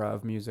 era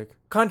of music.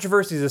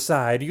 controversies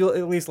aside, you'll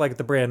at least like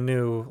the brand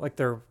new, like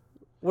their.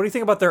 What do you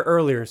think about their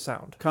earlier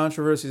sound?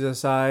 Controversies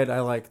aside,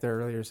 I like their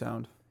earlier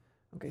sound.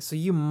 Okay, so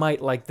you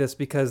might like this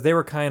because they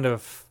were kind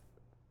of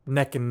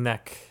neck and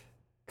neck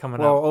coming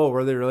Well, up. oh,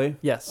 were they really?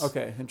 Yes.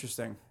 Okay,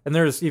 interesting. And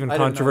there's even I didn't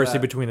know controversy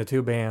that. between the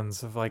two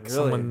bands of like Really?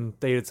 someone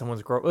dated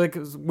someone's girl. Like it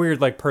was weird,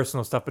 like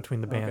personal stuff between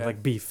the bands, Okay.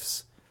 like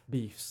beefs.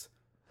 Beefs.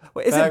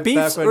 Wait, is Back- it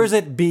beefs back or when- is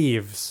it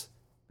beeves?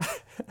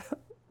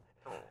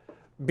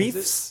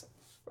 Beefs?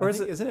 Or is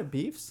it? Isn't it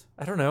beefs?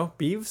 I don't know.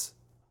 Beeves?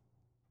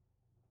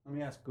 Let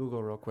me ask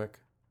Google real quick.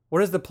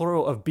 What is the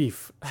plural of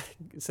beef?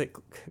 Say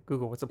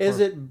Google. What's the plural? Is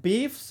it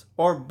beefs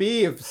or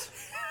beeves?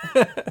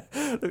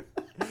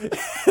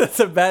 That's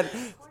a bad.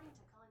 According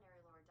to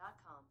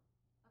culinarylore.com,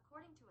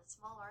 according to a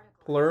small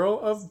article, Plural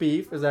of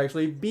beef is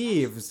actually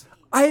beeves.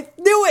 I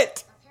knew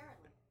it.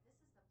 apparently, this is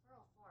the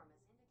plural form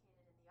as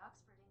indicated in the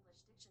Oxford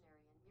English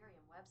Dictionary and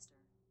Merriam-Webster.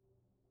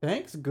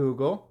 Thanks,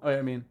 Google.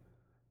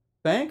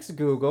 Thanks,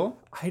 Google.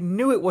 I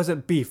knew it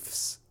wasn't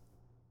beefs.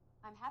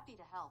 I'm happy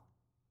to help.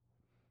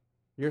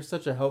 You're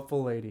such a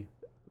helpful lady.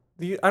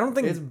 I don't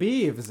think It's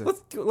beeves.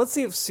 Let's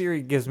see if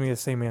Siri gives me the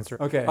same answer.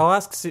 Okay. I'll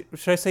ask. Should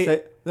I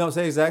say?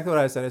 Say exactly what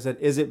I said. I said,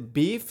 is it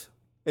beef?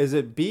 Is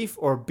it beef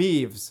or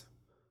beeves?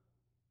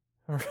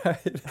 All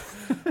right.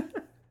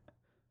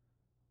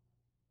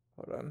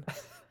 Hold on.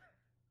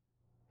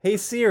 Hey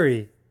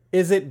Siri,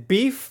 is it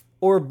beef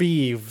or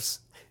beeves?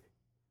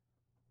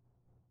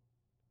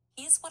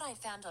 Here's what I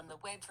found on the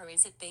web for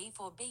is it beef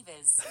or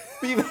beavers?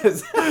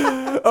 Beavers.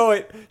 Oh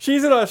wait,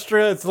 she's in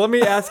Australia, so let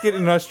me ask it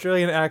in an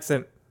Australian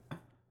accent.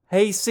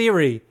 Hey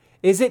Siri,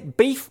 is it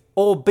beef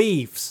or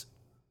beeves?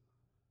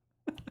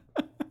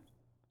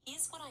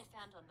 Here's what I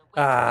found on the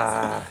web for is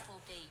it beef or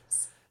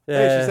beeves?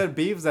 Hey, she said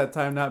beeves that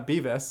time, not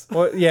beavis.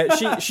 Well, yeah,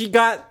 she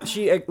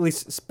at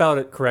least spelled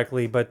it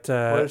correctly, but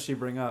What did she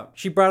bring up?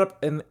 she brought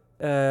up a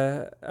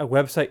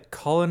website,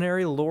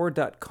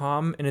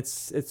 culinarylore.com, and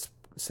it's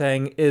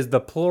saying, is the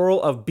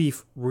plural of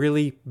beef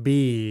really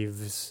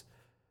beeves?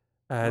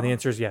 And the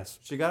answer is yes.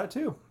 She got it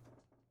too.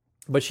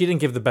 But she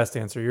didn't give the best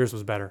answer. Yours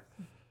was better.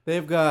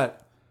 They've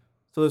got,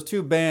 so those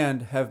two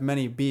band have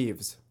many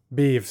beeves.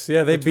 Beeves.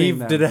 Yeah, they Between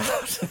beeved them. it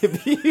out. They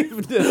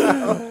beeved it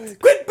out.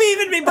 Quit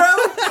beeving me, bro!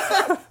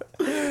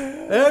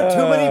 There are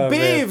too many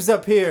beeves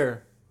up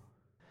here.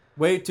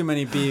 Way too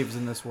many beeves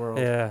in this world.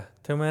 Yeah,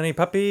 too many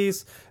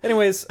puppies.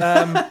 Anyways,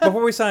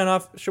 before we sign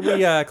off, should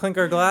we clink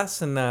our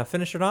glass and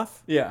finish it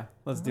off? Yeah,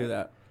 let's do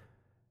that.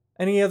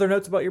 Any other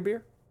notes about your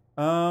beer?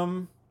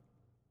 Say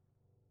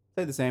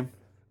the same.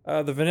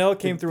 The vanilla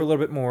came through a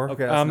little bit more.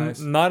 Okay, that's nice.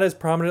 Not as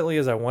prominently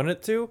as I wanted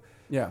it to,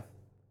 Yeah,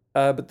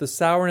 but the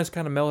sourness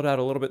kind of mellowed out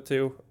a little bit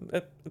too.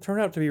 It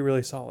turned out to be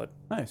really solid.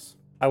 nice,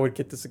 I would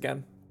get this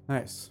again.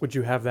 nice. Would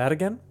you have that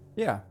again?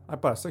 Yeah, I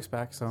bought a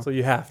 6-pack, so So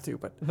you have to,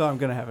 but... I'm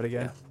gonna have it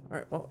again. All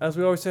right, well, as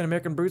we always say in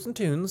American Brews and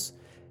Tunes,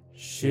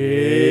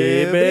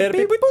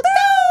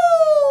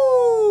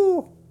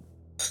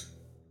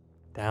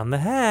 down the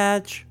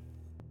hatch.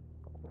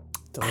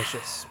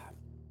 Delicious.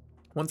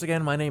 Once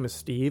again, my name is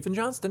Stephen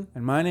Johnston,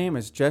 And my name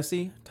is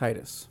Jesse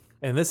Titus.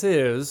 and this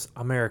is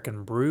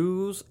American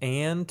Brews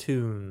and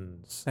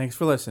Tunes. Thanks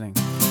for listening.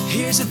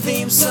 Here's a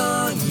theme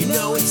song, you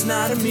know it's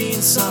not a mean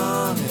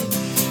song.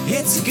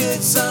 It's a good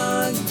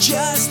song,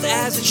 just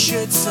as it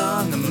should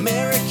song.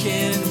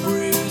 American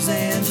Brews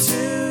and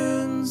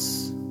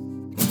Tunes.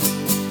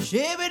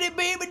 Shibbity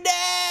beeby da.